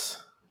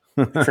nakedness.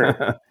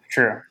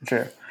 True.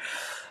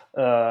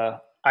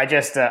 I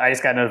just got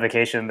a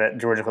notification that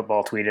Georgia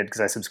football tweeted,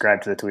 because I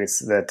subscribed to the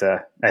tweets,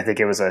 that I think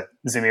it was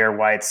Zamir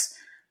White's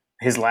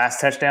his last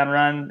touchdown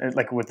run,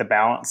 like with the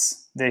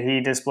balance that he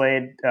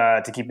displayed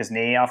to keep his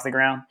knee off the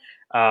ground.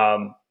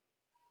 And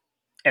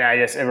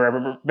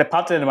it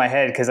popped into my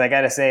head, because I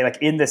got to say, like,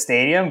 in the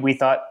stadium, we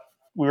thought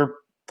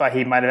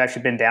he might have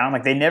actually been down.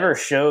 Like, they never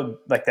showed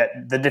like that,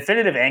 the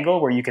definitive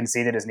angle where you can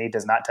see that his knee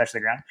does not touch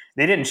the ground.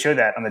 They didn't show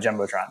that on the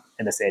Jumbotron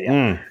in the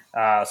stadium.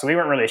 So we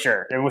weren't really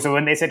sure. So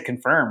when they said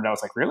confirmed, I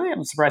was like, really?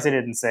 I'm surprised they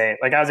didn't say,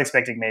 like, I was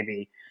expecting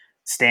maybe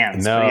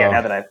stands. No. But yeah,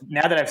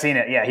 now that I've seen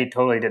it, yeah, he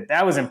totally did.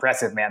 That was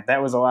impressive, man.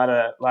 That was a lot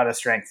of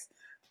strength,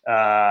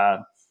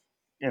 and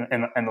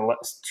the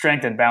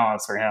strength and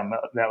balance for him.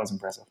 That was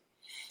impressive.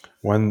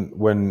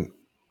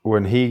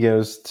 When he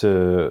goes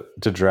to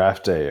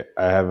draft day,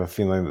 I have a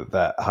feeling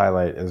that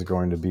highlight is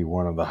going to be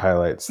one of the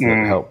highlights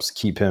that helps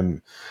keep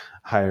him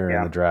higher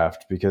in the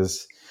draft,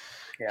 because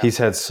he's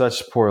had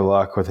such poor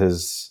luck with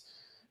his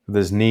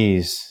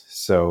knees.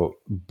 So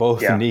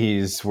both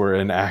knees were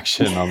in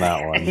action on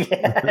that one.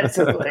 Yeah,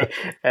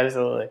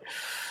 absolutely.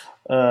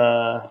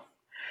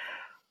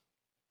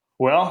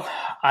 Well,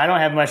 I don't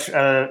have much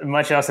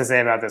else to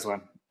say about this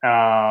one.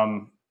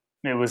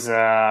 It was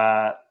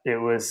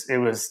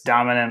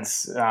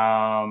dominance.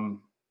 I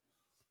don't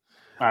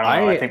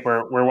know. I think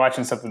we're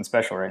watching something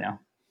special right now.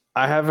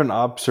 I have an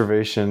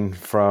observation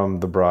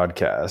from the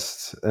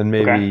broadcast, and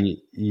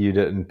maybe you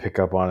didn't pick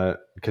up on it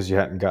because you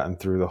hadn't gotten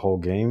through the whole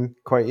game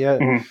quite yet.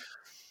 Mm-hmm.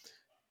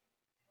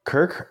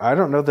 I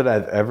don't know that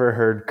I've ever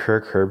heard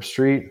Kirk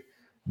Herbstreit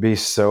be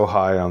so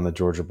high on the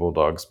Georgia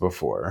Bulldogs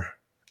before.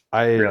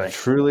 I Really?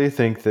 truly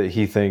think that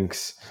he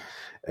thinks,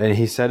 and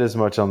he said as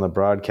much on the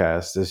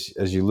broadcast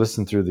as you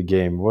listen through the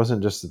game. It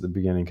wasn't just at the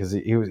beginning because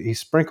he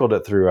sprinkled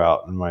it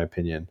throughout, in my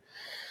opinion.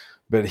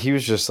 But he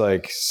was just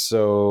like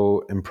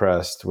so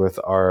impressed with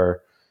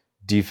our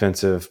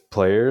defensive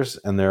players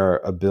and their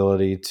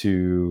ability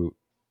to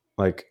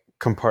like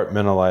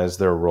compartmentalize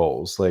their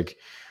roles. Like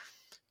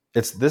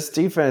it's this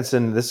defense,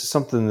 and this is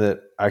something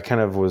that I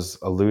kind of was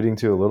alluding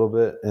to a little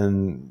bit,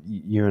 and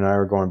you and I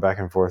were going back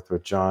and forth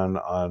with John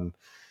on,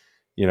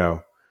 you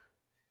know,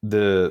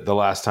 the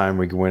last time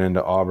we went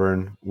into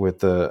Auburn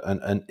with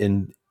an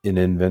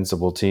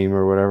invincible team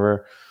or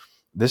whatever.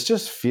 This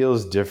just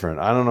feels different.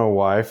 I don't know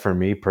why. For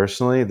me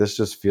personally, this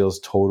just feels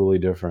totally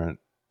different.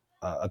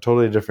 A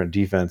totally different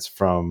defense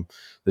from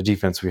the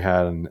defense we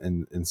had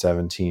in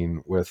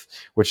 17, with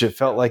which it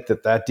felt like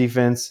that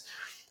defense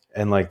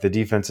and like the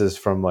defenses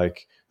from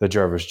like the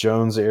Jarvis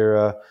Jones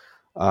era.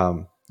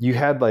 You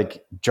had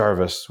like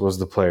Jarvis was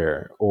the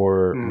player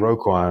or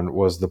Roquan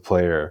was the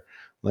player.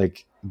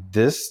 Like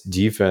this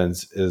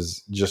defense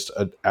is just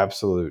an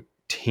absolute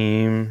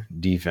team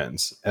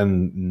defense,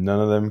 and none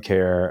of them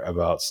care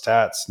about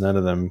stats. None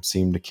of them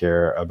seem to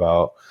care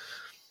about,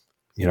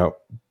 you know,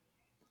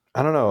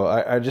 I don't know.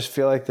 I just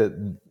feel like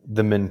that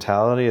the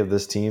mentality of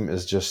this team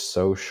is just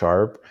so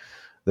sharp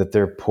that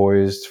they're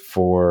poised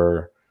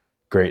for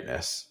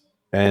greatness,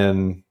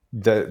 and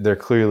that they're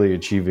clearly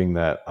achieving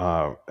that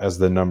as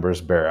the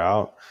numbers bear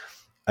out.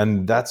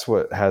 And that's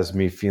what has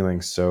me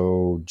feeling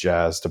so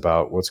jazzed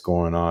about what's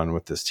going on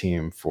with this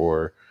team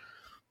for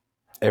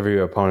every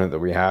opponent that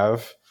we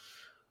have.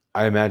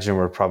 I imagine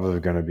we're probably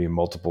going to be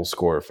multiple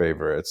score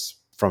favorites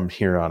from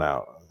here on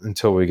out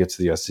until we get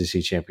to the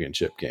SEC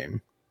championship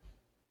game.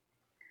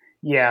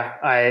 Yeah,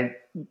 I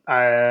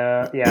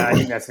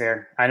think that's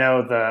fair. I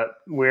know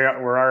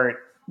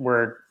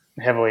we're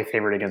heavily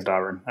favored against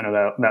Auburn. I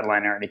know that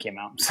line already came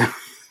out, so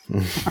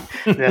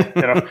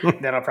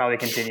that'll probably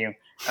continue.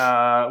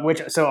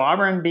 So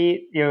Auburn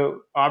beat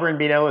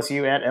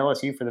LSU at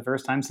LSU for the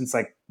first time since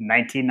like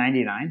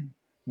 1999.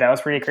 That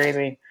was pretty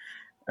crazy.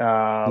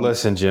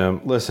 Listen,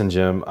 Jim.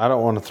 I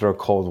don't want to throw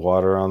cold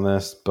water on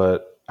this,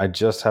 but I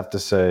just have to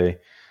say,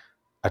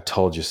 I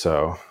told you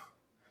so.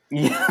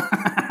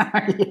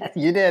 Yeah,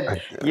 you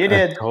did. You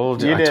did. I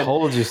told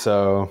you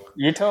so.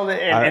 You told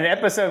it in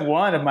episode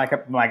 1 of my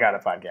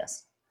God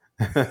podcast.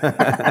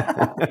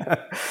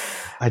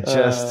 I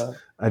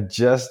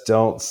just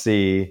don't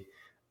see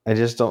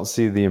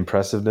the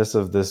impressiveness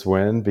of this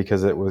win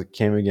because it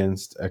came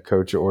against a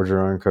Coach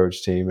Orgeron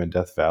coach team in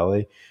Death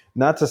Valley.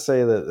 Not to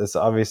say that it's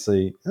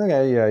obviously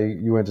okay. Yeah,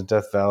 you went to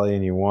Death Valley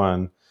and you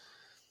won,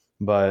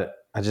 but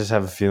I just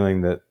have a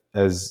feeling that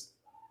as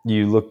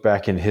you look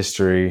back in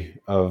history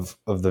of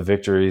the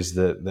victories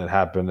that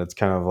happened, it's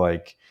kind of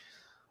like,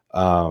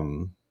 I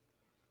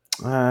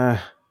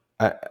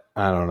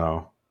don't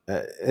know.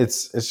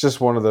 It's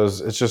just one of those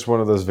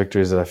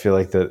victories that I feel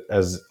like that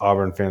as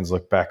Auburn fans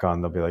look back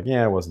on, they'll be like,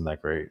 yeah, it wasn't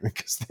that great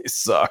because they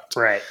sucked.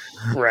 Right.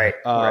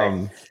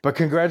 But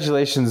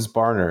congratulations,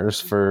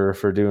 Barners,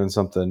 for doing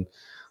something.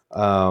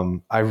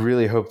 I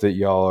really hope that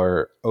y'all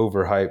are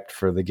overhyped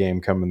for the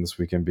game coming this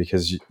weekend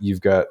because you've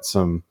got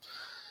some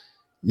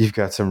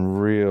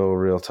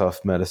real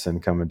tough medicine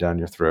coming down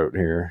your throat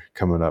here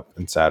coming up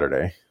on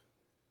Saturday.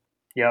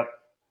 Yep.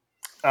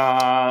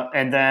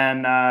 And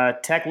then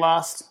Tech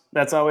lost.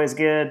 That's always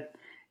good.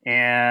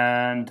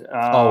 And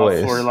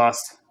always. Florida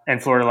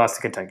lost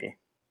to Kentucky.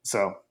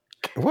 So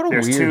what a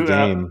weird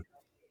game.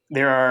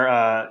 There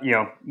are,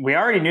 we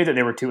already knew that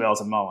there were 2 L's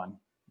in Mullen,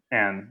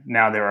 and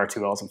now there are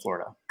 2 L's in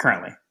Florida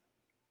currently.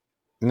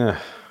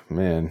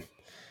 Man.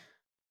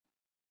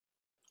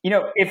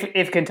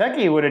 If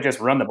Kentucky would have just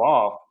run the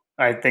ball,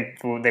 I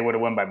think they would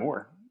have won by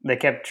more. They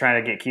kept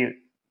trying to get cute.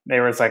 It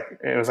was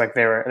like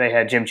they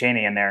had Jim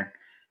Chaney in there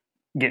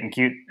getting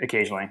cute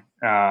occasionally.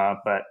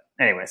 But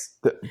anyways,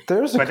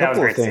 there's a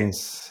couple of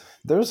things.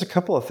 There was a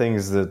couple of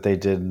things that they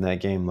did in that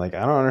game. Like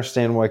I don't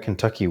understand why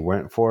Kentucky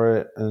went for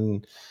it,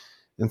 and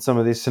in some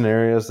of these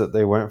scenarios that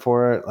they went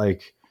for it,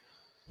 like.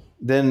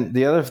 Then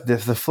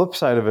the flip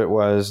side of it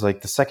was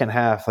like the second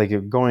half,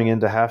 like going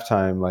into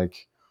halftime,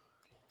 like.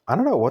 I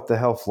don't know what the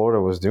hell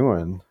Florida was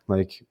doing.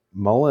 Like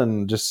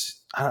Mullen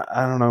just,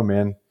 I don't know,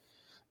 man.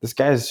 This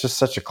guy is just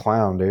such a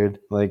clown, dude.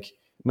 Like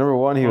number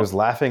one, he was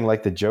laughing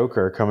like the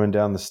Joker coming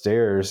down the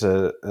stairs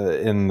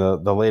in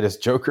the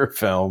latest Joker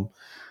film.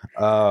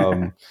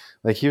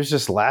 Like he was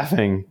just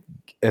laughing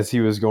as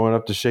he was going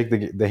up to shake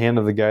the hand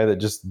of the guy that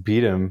just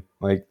beat him.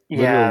 Like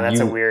yeah,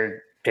 that's a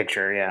weird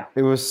picture. Yeah,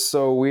 it was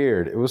so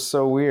weird.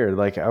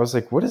 Like I was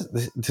like, what is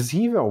this? Does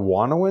he even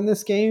want to win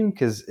this game?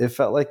 Because it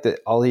felt like that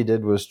all he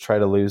did was try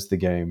to lose the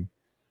game.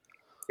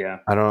 Yeah,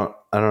 I don't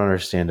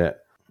understand it.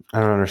 I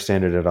don't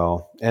understand it at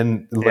all.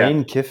 And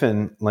Lane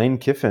Kiffin,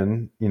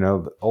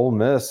 Ole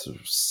Miss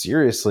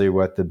seriously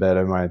wet the bed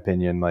in my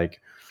opinion.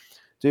 Like,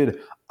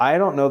 dude, I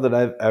don't know that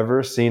I've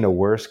ever seen a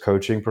worse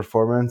coaching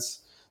performance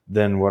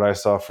than what I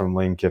saw from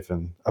Lane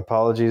Kiffin.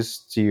 Apologies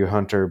to you,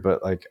 Hunter,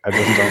 but like I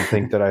just don't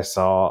think that I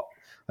saw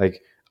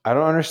Like, I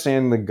don't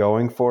understand the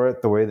going for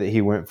it the way that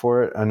he went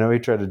for it. I know he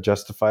tried to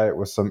justify it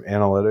with some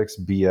analytics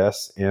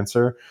BS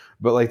answer,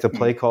 but like the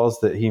play calls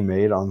that he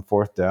made on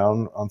fourth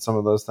down on some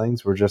of those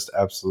things were just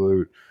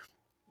absolute,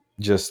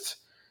 just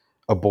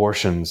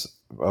abortions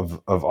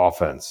of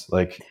offense.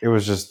 Like it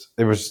was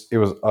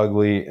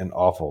ugly and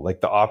awful.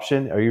 Like the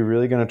option, are you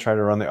really going to try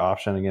to run the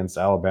option against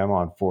Alabama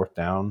on fourth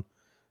down?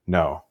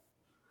 No.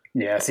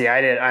 Yeah, see,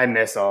 I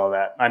miss all of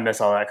that. I miss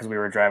all that because we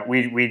were driving.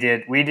 We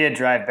did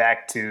drive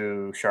back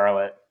to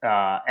Charlotte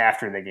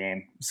after the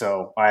game,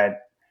 so I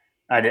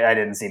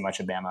didn't see much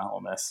of Bama Ole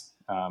Miss.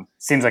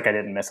 Seems like I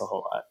didn't miss a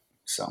whole lot.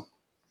 So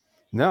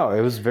no, it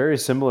was very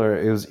similar.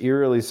 It was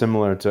eerily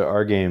similar to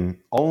our game,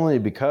 only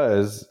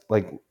because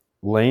like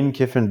Lane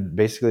Kiffin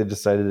basically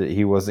decided that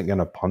he wasn't going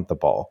to punt the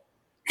ball.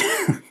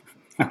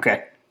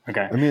 Okay.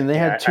 I mean, they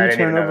had two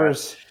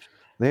turnovers.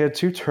 They had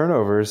 2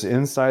 turnovers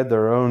inside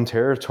their own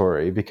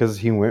territory because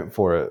he went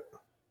for it.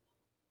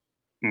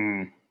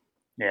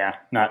 Yeah,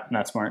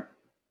 not smart.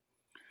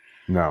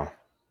 No.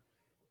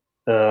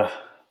 All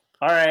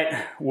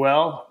right.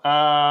 Well,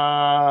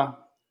 I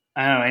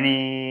don't know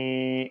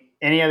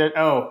any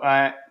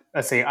other.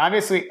 Let's see.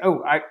 Obviously,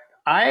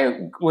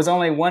 I was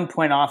only 1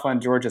 point off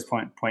on Georgia's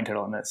point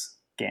total in this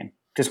game.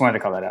 Just wanted to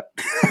call that up.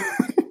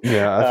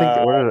 Yeah, I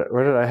think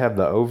where did I have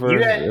the over?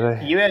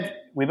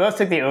 We both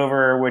took the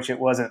over, which it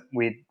wasn't.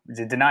 We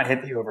did not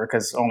hit the over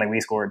because only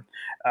we scored.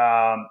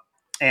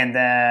 And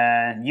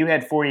then you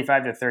had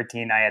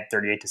 45-13. I had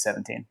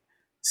 38-17.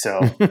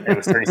 So it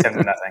was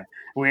 37-0.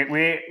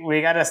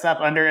 We got to stop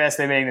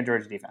underestimating the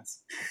Georgia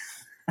defense.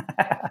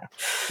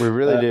 We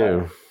really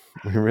do.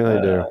 We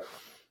really do.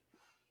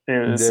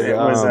 It was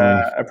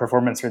a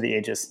performance for the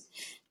ages.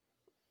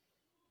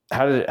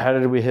 How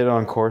did we hit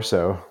on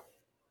Corso?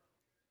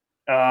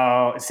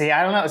 Oh, see,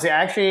 I don't know. See,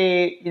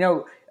 actually,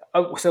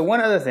 so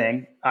one other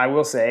thing I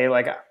will say,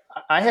 like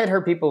I had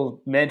heard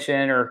people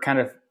mention or kind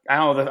of, I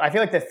don't know, I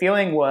feel like the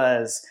feeling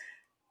was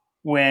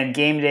when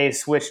game day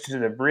switched to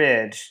the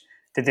bridge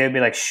that they would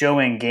be like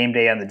showing game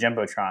day on the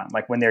Jumbotron,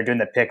 like when they were doing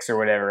the picks or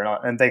whatever.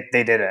 And they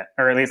didn't,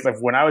 or at least like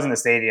when I was in the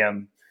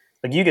stadium,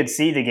 like you could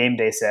see the game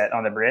day set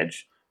on the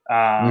bridge.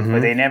 But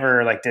they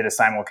never like did a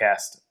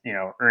simulcast,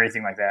 or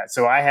anything like that.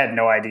 So I had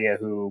no idea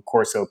who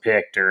Corso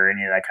picked or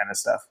any of that kind of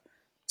stuff.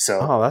 So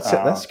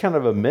that's kind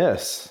of a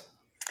miss.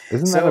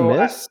 Isn't that a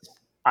miss?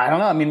 I don't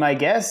know. I mean, my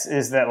guess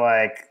is that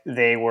like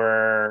they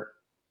were,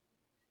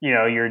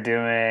 you're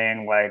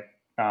doing like,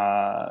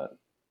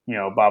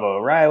 Bob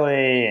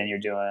O'Reilly and you're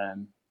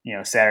doing,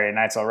 Saturday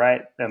Night's All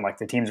Right. And like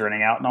the team's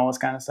running out and all this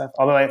kind of stuff.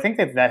 Although I think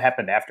that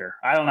happened after.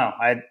 I don't know.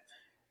 I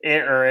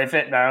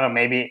don't know.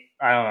 Maybe,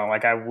 I don't know.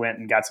 Like I went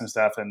and got some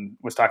stuff and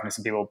was talking to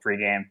some people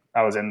pregame.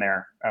 I was in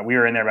there. We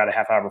were in there about a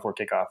half hour before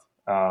kickoff.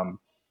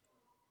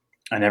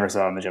 I never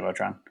saw it on the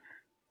Jumbotron.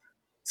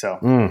 So,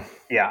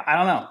 yeah, I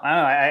don't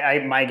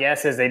know. My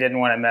guess is they didn't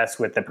want to mess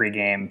with the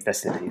pregame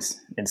festivities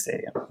in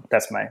stadium.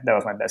 That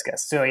was my best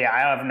guess. So, yeah, I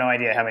have no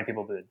idea how many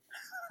people booed.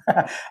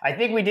 I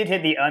think we did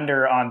hit the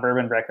under on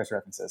bourbon breakfast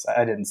references.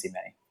 I didn't see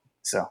many.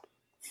 So.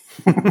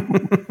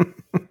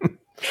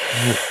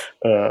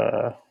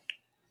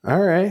 All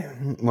right.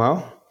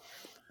 Well,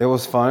 it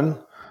was fun.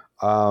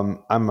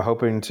 I'm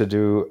hoping to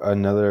do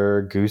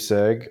another goose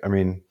egg. I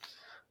mean,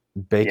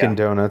 bacon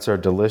donuts are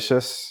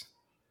delicious.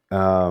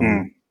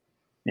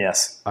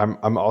 Yes.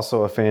 I'm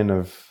also a fan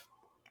of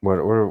what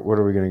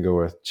are we going to go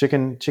with?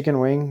 Chicken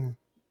wing?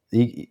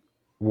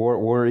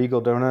 War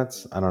Eagle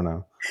donuts? I don't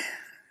know.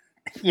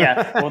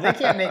 Yeah. Well, they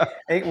can't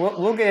make.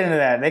 We'll get into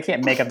that. They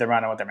can't make up their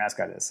mind on what their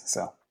mascot is.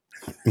 So.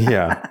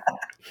 Yeah.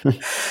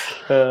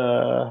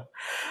 All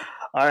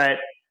right.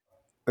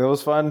 It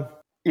was fun.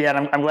 Yeah,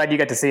 and I'm glad you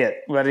got to see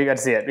it.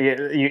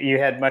 You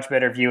had much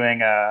better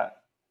viewing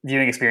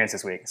experience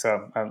this week.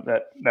 So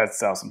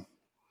that's awesome.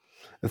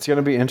 It's going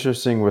to be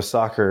interesting with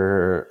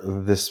soccer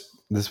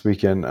this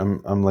weekend.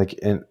 I'm like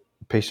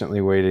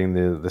patiently waiting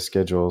the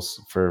schedules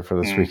for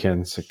this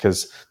weekend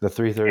because the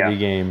 3:30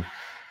 game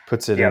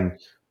puts it in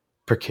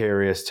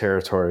precarious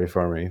territory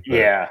for me.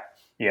 But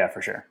yeah,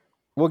 for sure.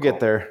 We'll get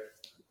there.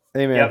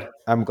 Hey man,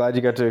 I'm glad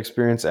you got to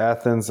experience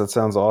Athens. That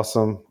sounds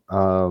awesome.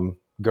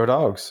 Go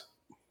Dogs.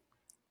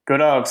 Go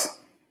Dogs.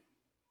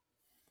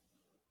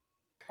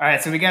 All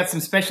right, so we got some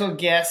special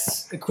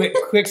guests. A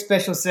quick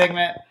special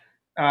segment.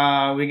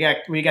 We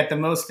got the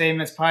most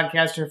famous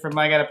podcaster from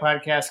I Got a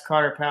Podcast,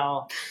 Carter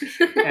Powell.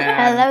 And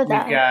I love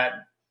that. We've got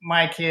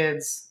my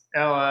kids,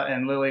 Ella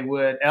and Lily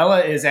Wood.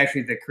 Ella is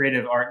actually the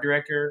creative art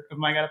director of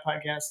My Got a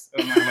Podcast. I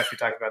don't know how much we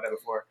talked about that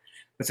before.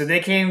 But so they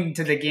came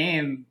to the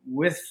game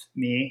with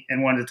me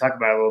and wanted to talk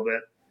about it a little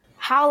bit.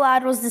 How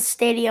loud was the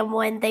stadium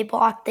when they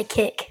blocked the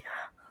kick?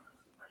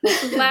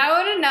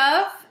 Loud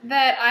enough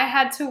that I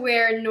had to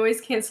wear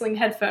noise-canceling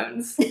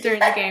headphones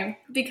during the game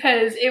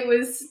because it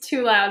was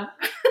too loud.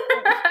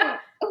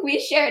 We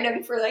shared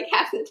them for like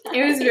half the time.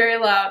 It was very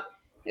loud.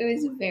 It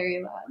was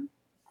very loud.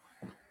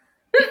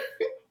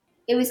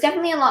 It was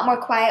definitely a lot more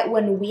quiet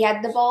when we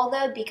had the ball,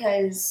 though,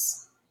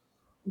 because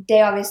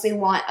they obviously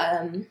want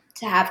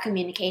to have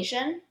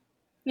communication.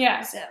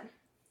 Yeah. So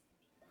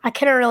I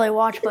couldn't really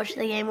watch much of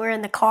the game. We were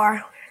in the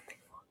car.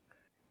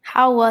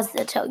 How was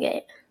the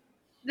tailgate?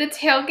 The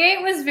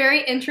tailgate was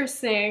very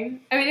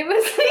interesting. I mean, it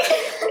was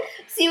like...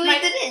 See, we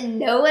didn't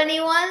know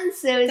anyone,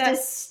 so it was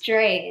just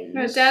strange.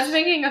 No, Dad's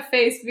making a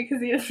face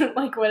because he doesn't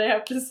like what I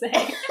have to say.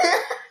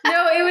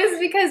 No, it was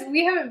because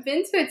we haven't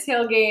been to a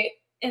tailgate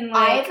in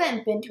I like...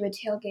 haven't been to a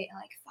tailgate in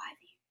like 5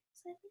 years,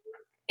 I think.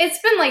 It's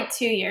been like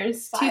 2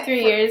 years, 2-3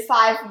 years.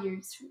 5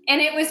 years. And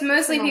it was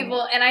mostly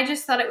people, and I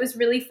just thought it was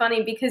really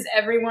funny because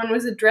everyone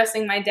was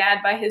addressing my dad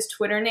by his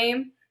Twitter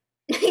name.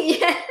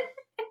 Yeah.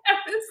 I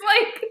was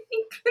like,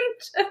 you can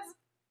just...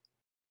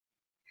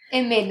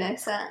 It made no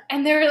sense.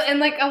 And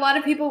like a lot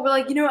of people were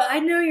like, you know,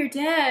 I know your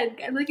dad.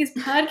 I like his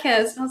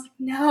podcast. And I was like,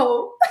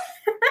 no.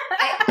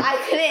 I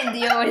couldn't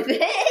deal with it.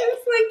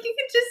 It's like, you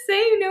can just say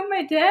you know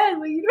my dad.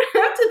 Like, you don't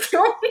have to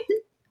tell me.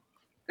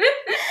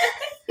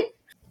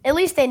 At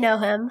least they know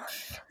him.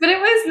 But it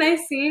was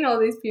nice seeing all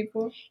these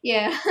people.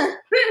 Yeah. I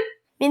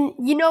mean,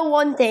 you know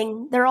one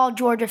thing. They're all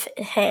Georgia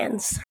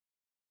fans.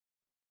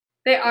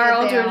 They are Yeah,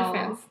 all they Georgia are.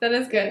 fans. That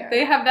is good. They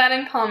They have that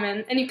in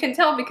common. And you can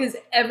tell because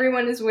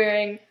everyone is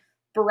wearing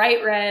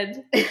bright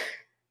red.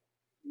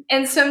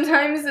 And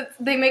sometimes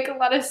they make a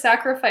lot of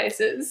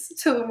sacrifices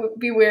to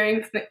be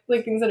wearing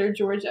like things that are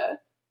Georgia.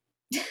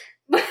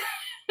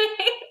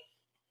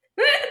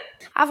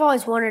 I've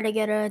always wanted to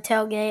get a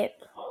tailgate,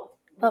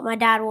 but my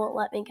dad won't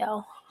let me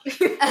go.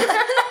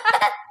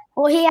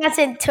 Well, he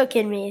hasn't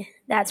taken me,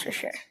 that's for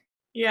sure.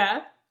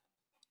 Yeah.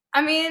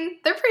 I mean,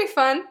 they're pretty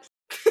fun.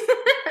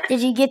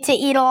 Did you get to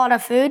eat a lot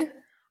of food?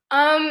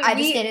 I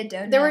just ate a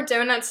donut. There were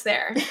donuts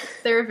there.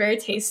 They were very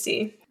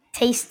tasty.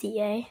 Tasty,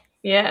 eh?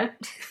 Yeah.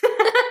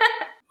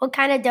 What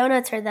kind of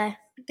donuts are they?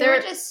 They were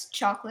just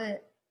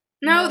chocolate.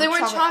 No, No, they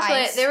weren't chocolate chocolate.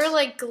 iced. They were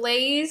like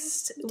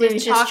glazed They with were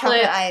just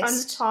chocolate chocolate on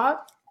iced.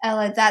 top.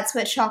 Ella, that's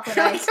what chocolate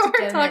Like iced we're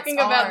donuts talking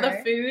about the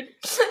are. food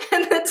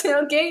and the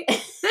tailgate.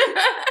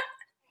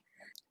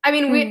 I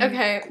mean,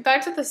 okay,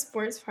 back to the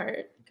sports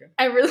part. Okay.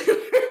 I really,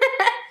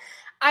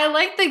 I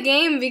like the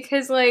game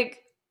because like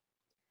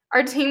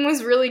our team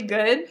was really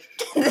good.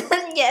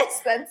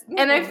 Yes, that's.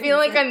 And I feel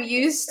like I'm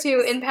used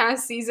to in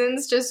past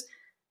seasons just,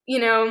 you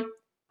know,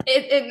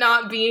 it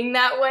not being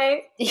that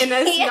way and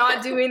us Yeah.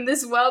 not doing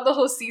this well the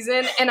whole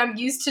season. And I'm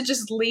used to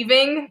just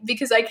leaving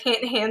because I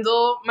can't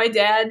handle my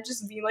dad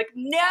just being like,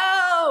 no.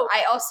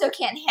 I also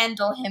can't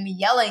handle him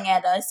yelling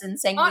at us and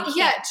saying we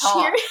can't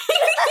talk. cheering.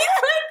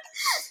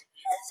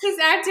 He's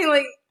acting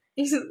like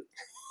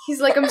he's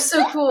like, I'm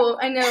so cool.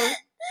 I know.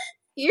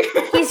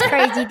 He's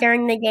crazy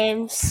during the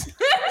games.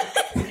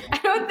 I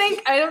don't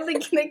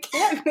think they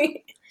can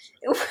be.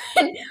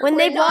 When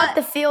they We're blocked not-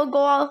 the field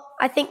goal,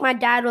 I think my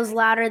dad was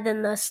louder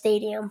than the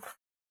stadium.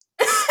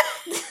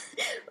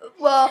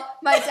 Well,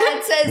 my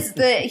dad says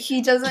that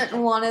he doesn't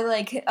want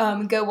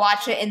to go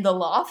watch it in the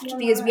loft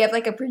because we have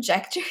like a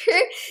projector,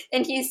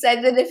 and he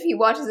said that if he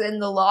watches it in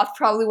the loft,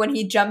 probably when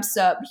he jumps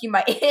up, he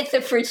might hit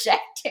the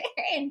projector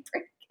and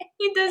break.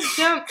 He does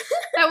jump.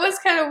 That was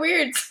kind of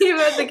weird too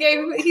about the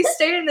game. He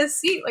stayed in his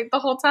seat like the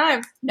whole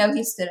time. No,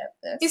 he stood up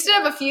though. He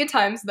stood up a few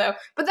times though.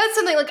 But that's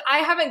something like I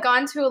haven't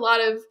gone to a lot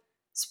of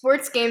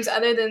sports games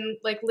other than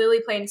like Lily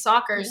playing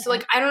soccer. So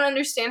like I don't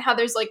understand how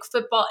there's like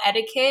football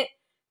etiquette,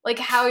 like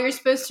how you're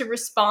supposed to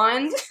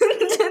respond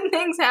to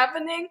things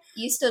happening.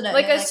 You still don't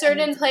Like know, a certain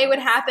anything play would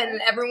about happen that.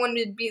 and everyone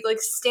would be like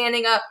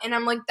standing up and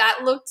I'm like that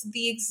looked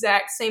the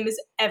exact same as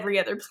every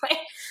other play.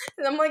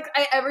 And I'm like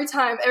every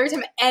time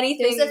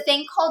anything There's a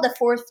thing called a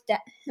fourth down.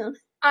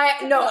 I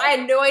had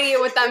no idea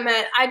what that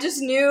meant. I just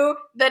knew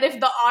that if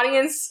the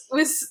audience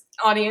was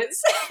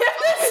audience, if the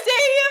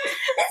stadium,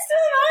 it's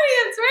still an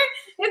audience, right?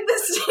 If the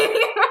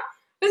stadium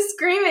was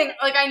screaming,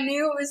 like I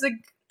knew it was a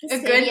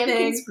good Stadium can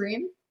thing.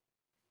 scream.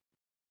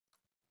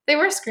 They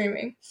were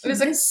screaming. It was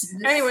like, This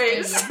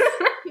anyways, stadium.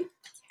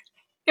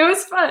 it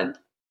was fun.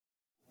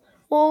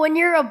 Well, when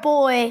you're a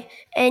boy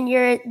and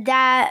you're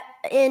that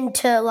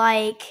into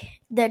like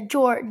the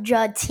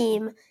Georgia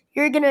team,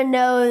 you're gonna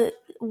know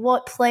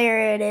what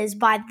player it is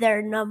by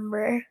their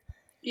number.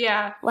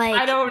 Yeah, Like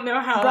I don't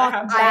know how Brock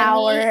that happened.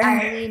 Bauer.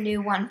 I only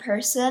knew one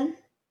person,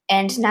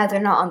 and now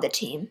they're not on the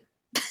team.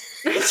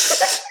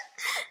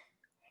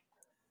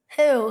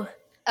 Who?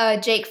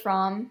 Jake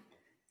Fromm.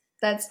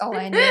 That's all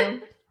I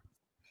knew.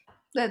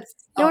 That's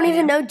You all don't I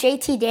even knew. know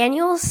JT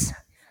Daniels?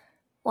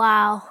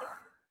 Wow.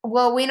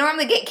 Well, we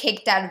normally get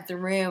kicked out of the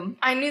room.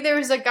 I knew there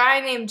was a guy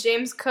named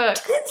James Cook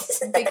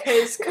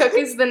because Cook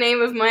is the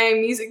name of my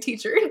music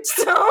teacher.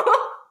 So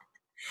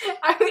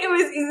it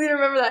was easy to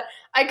remember that.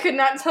 I could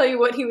not tell you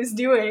what he was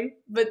doing,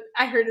 but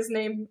I heard his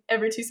name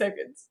every 2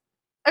 seconds.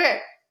 Okay.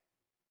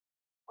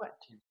 What?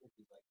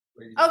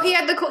 Oh, he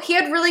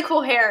had really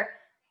cool hair.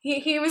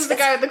 He was the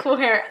guy with the cool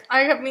hair.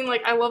 I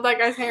love that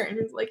guy's hair, and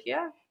he was like,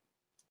 yeah.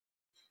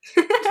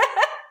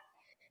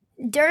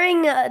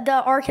 During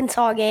the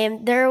Arkansas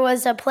game, there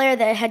was a player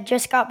that had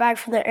just got back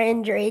from their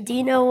injury. Do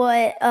you know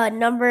what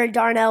number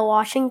Darnell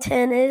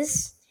Washington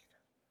is?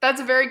 That's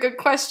a very good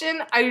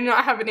question. I do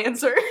not have an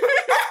answer.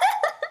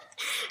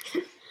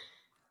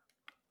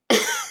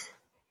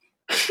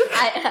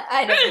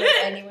 I don't know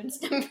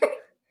anyone's number.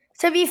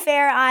 To be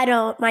fair, I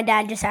don't. My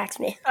dad just asked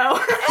me. Oh,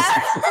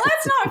 well,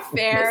 that's not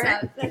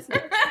fair. That's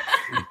not-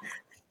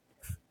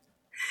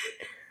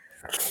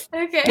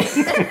 Okay.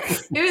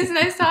 It was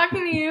nice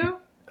talking to you.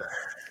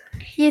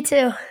 You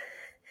too.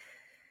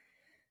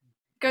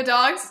 Go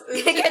Dogs.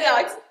 Go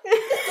Dogs.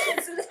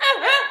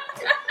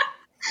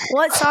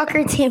 What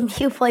soccer team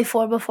do you play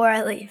for before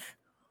I leave?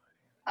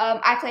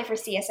 I play for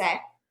CSA.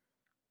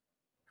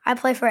 I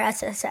play for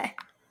SSA.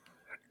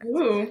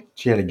 Ooh.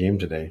 She had a game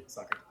today.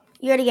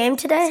 You had a game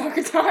today?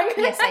 Soccer talk.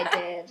 Yes, I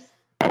did.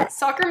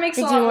 Soccer makes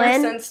Did a lot you more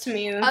win? sense to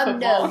me than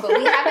football. No, but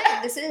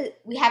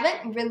we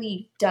haven't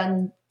really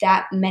done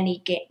that many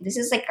games. This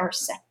is like our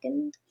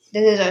second.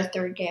 This is our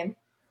third game,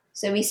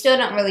 so we still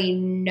don't really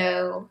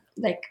know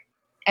like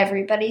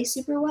everybody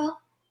super well.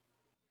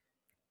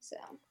 So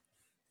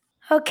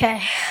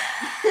Okay.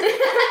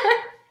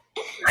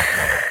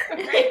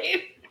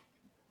 Right.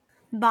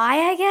 Bye,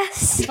 I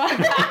guess.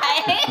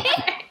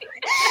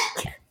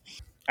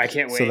 I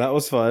can't wait. So that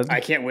was fun. I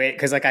can't wait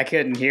because like I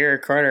couldn't hear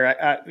Carter.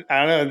 I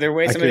don't know. There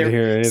way I some of couldn't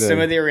hear the anything. some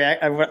of the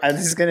react.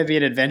 This is going to be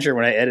an adventure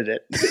when I edit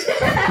it.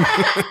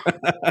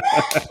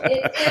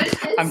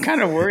 I'm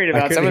kind of worried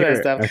about some of that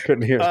stuff. I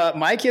couldn't hear.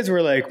 My kids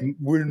were like,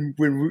 when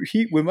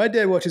my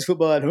dad watches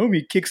football at home,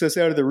 he kicks us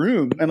out of the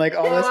room and like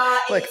all this,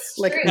 like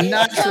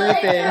not true For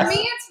things.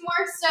 me, it's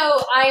more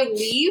so I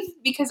leave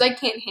because I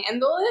can't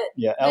handle it.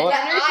 Yeah, The Ella,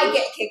 I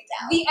get kicked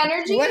out. The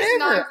energy is Whatever.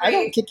 not great. I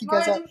don't kick you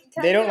guys out.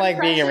 They don't like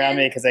being around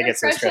me 'cause I get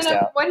so stressed Impression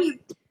of out. What he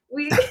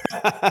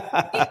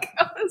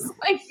goes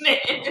like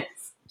this.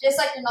 Just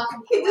like you're not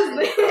going He does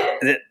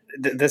this.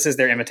 This is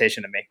their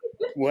imitation of me.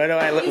 What do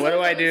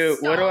I do?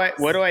 What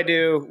do I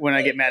do when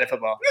I get mad at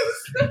football?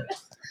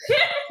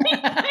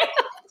 like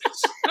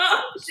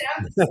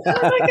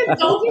a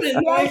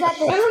dolphin. Yells at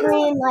the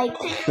screen like.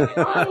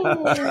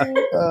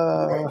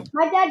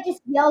 My dad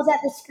just yells at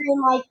the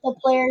screen like the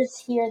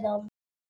players hear them.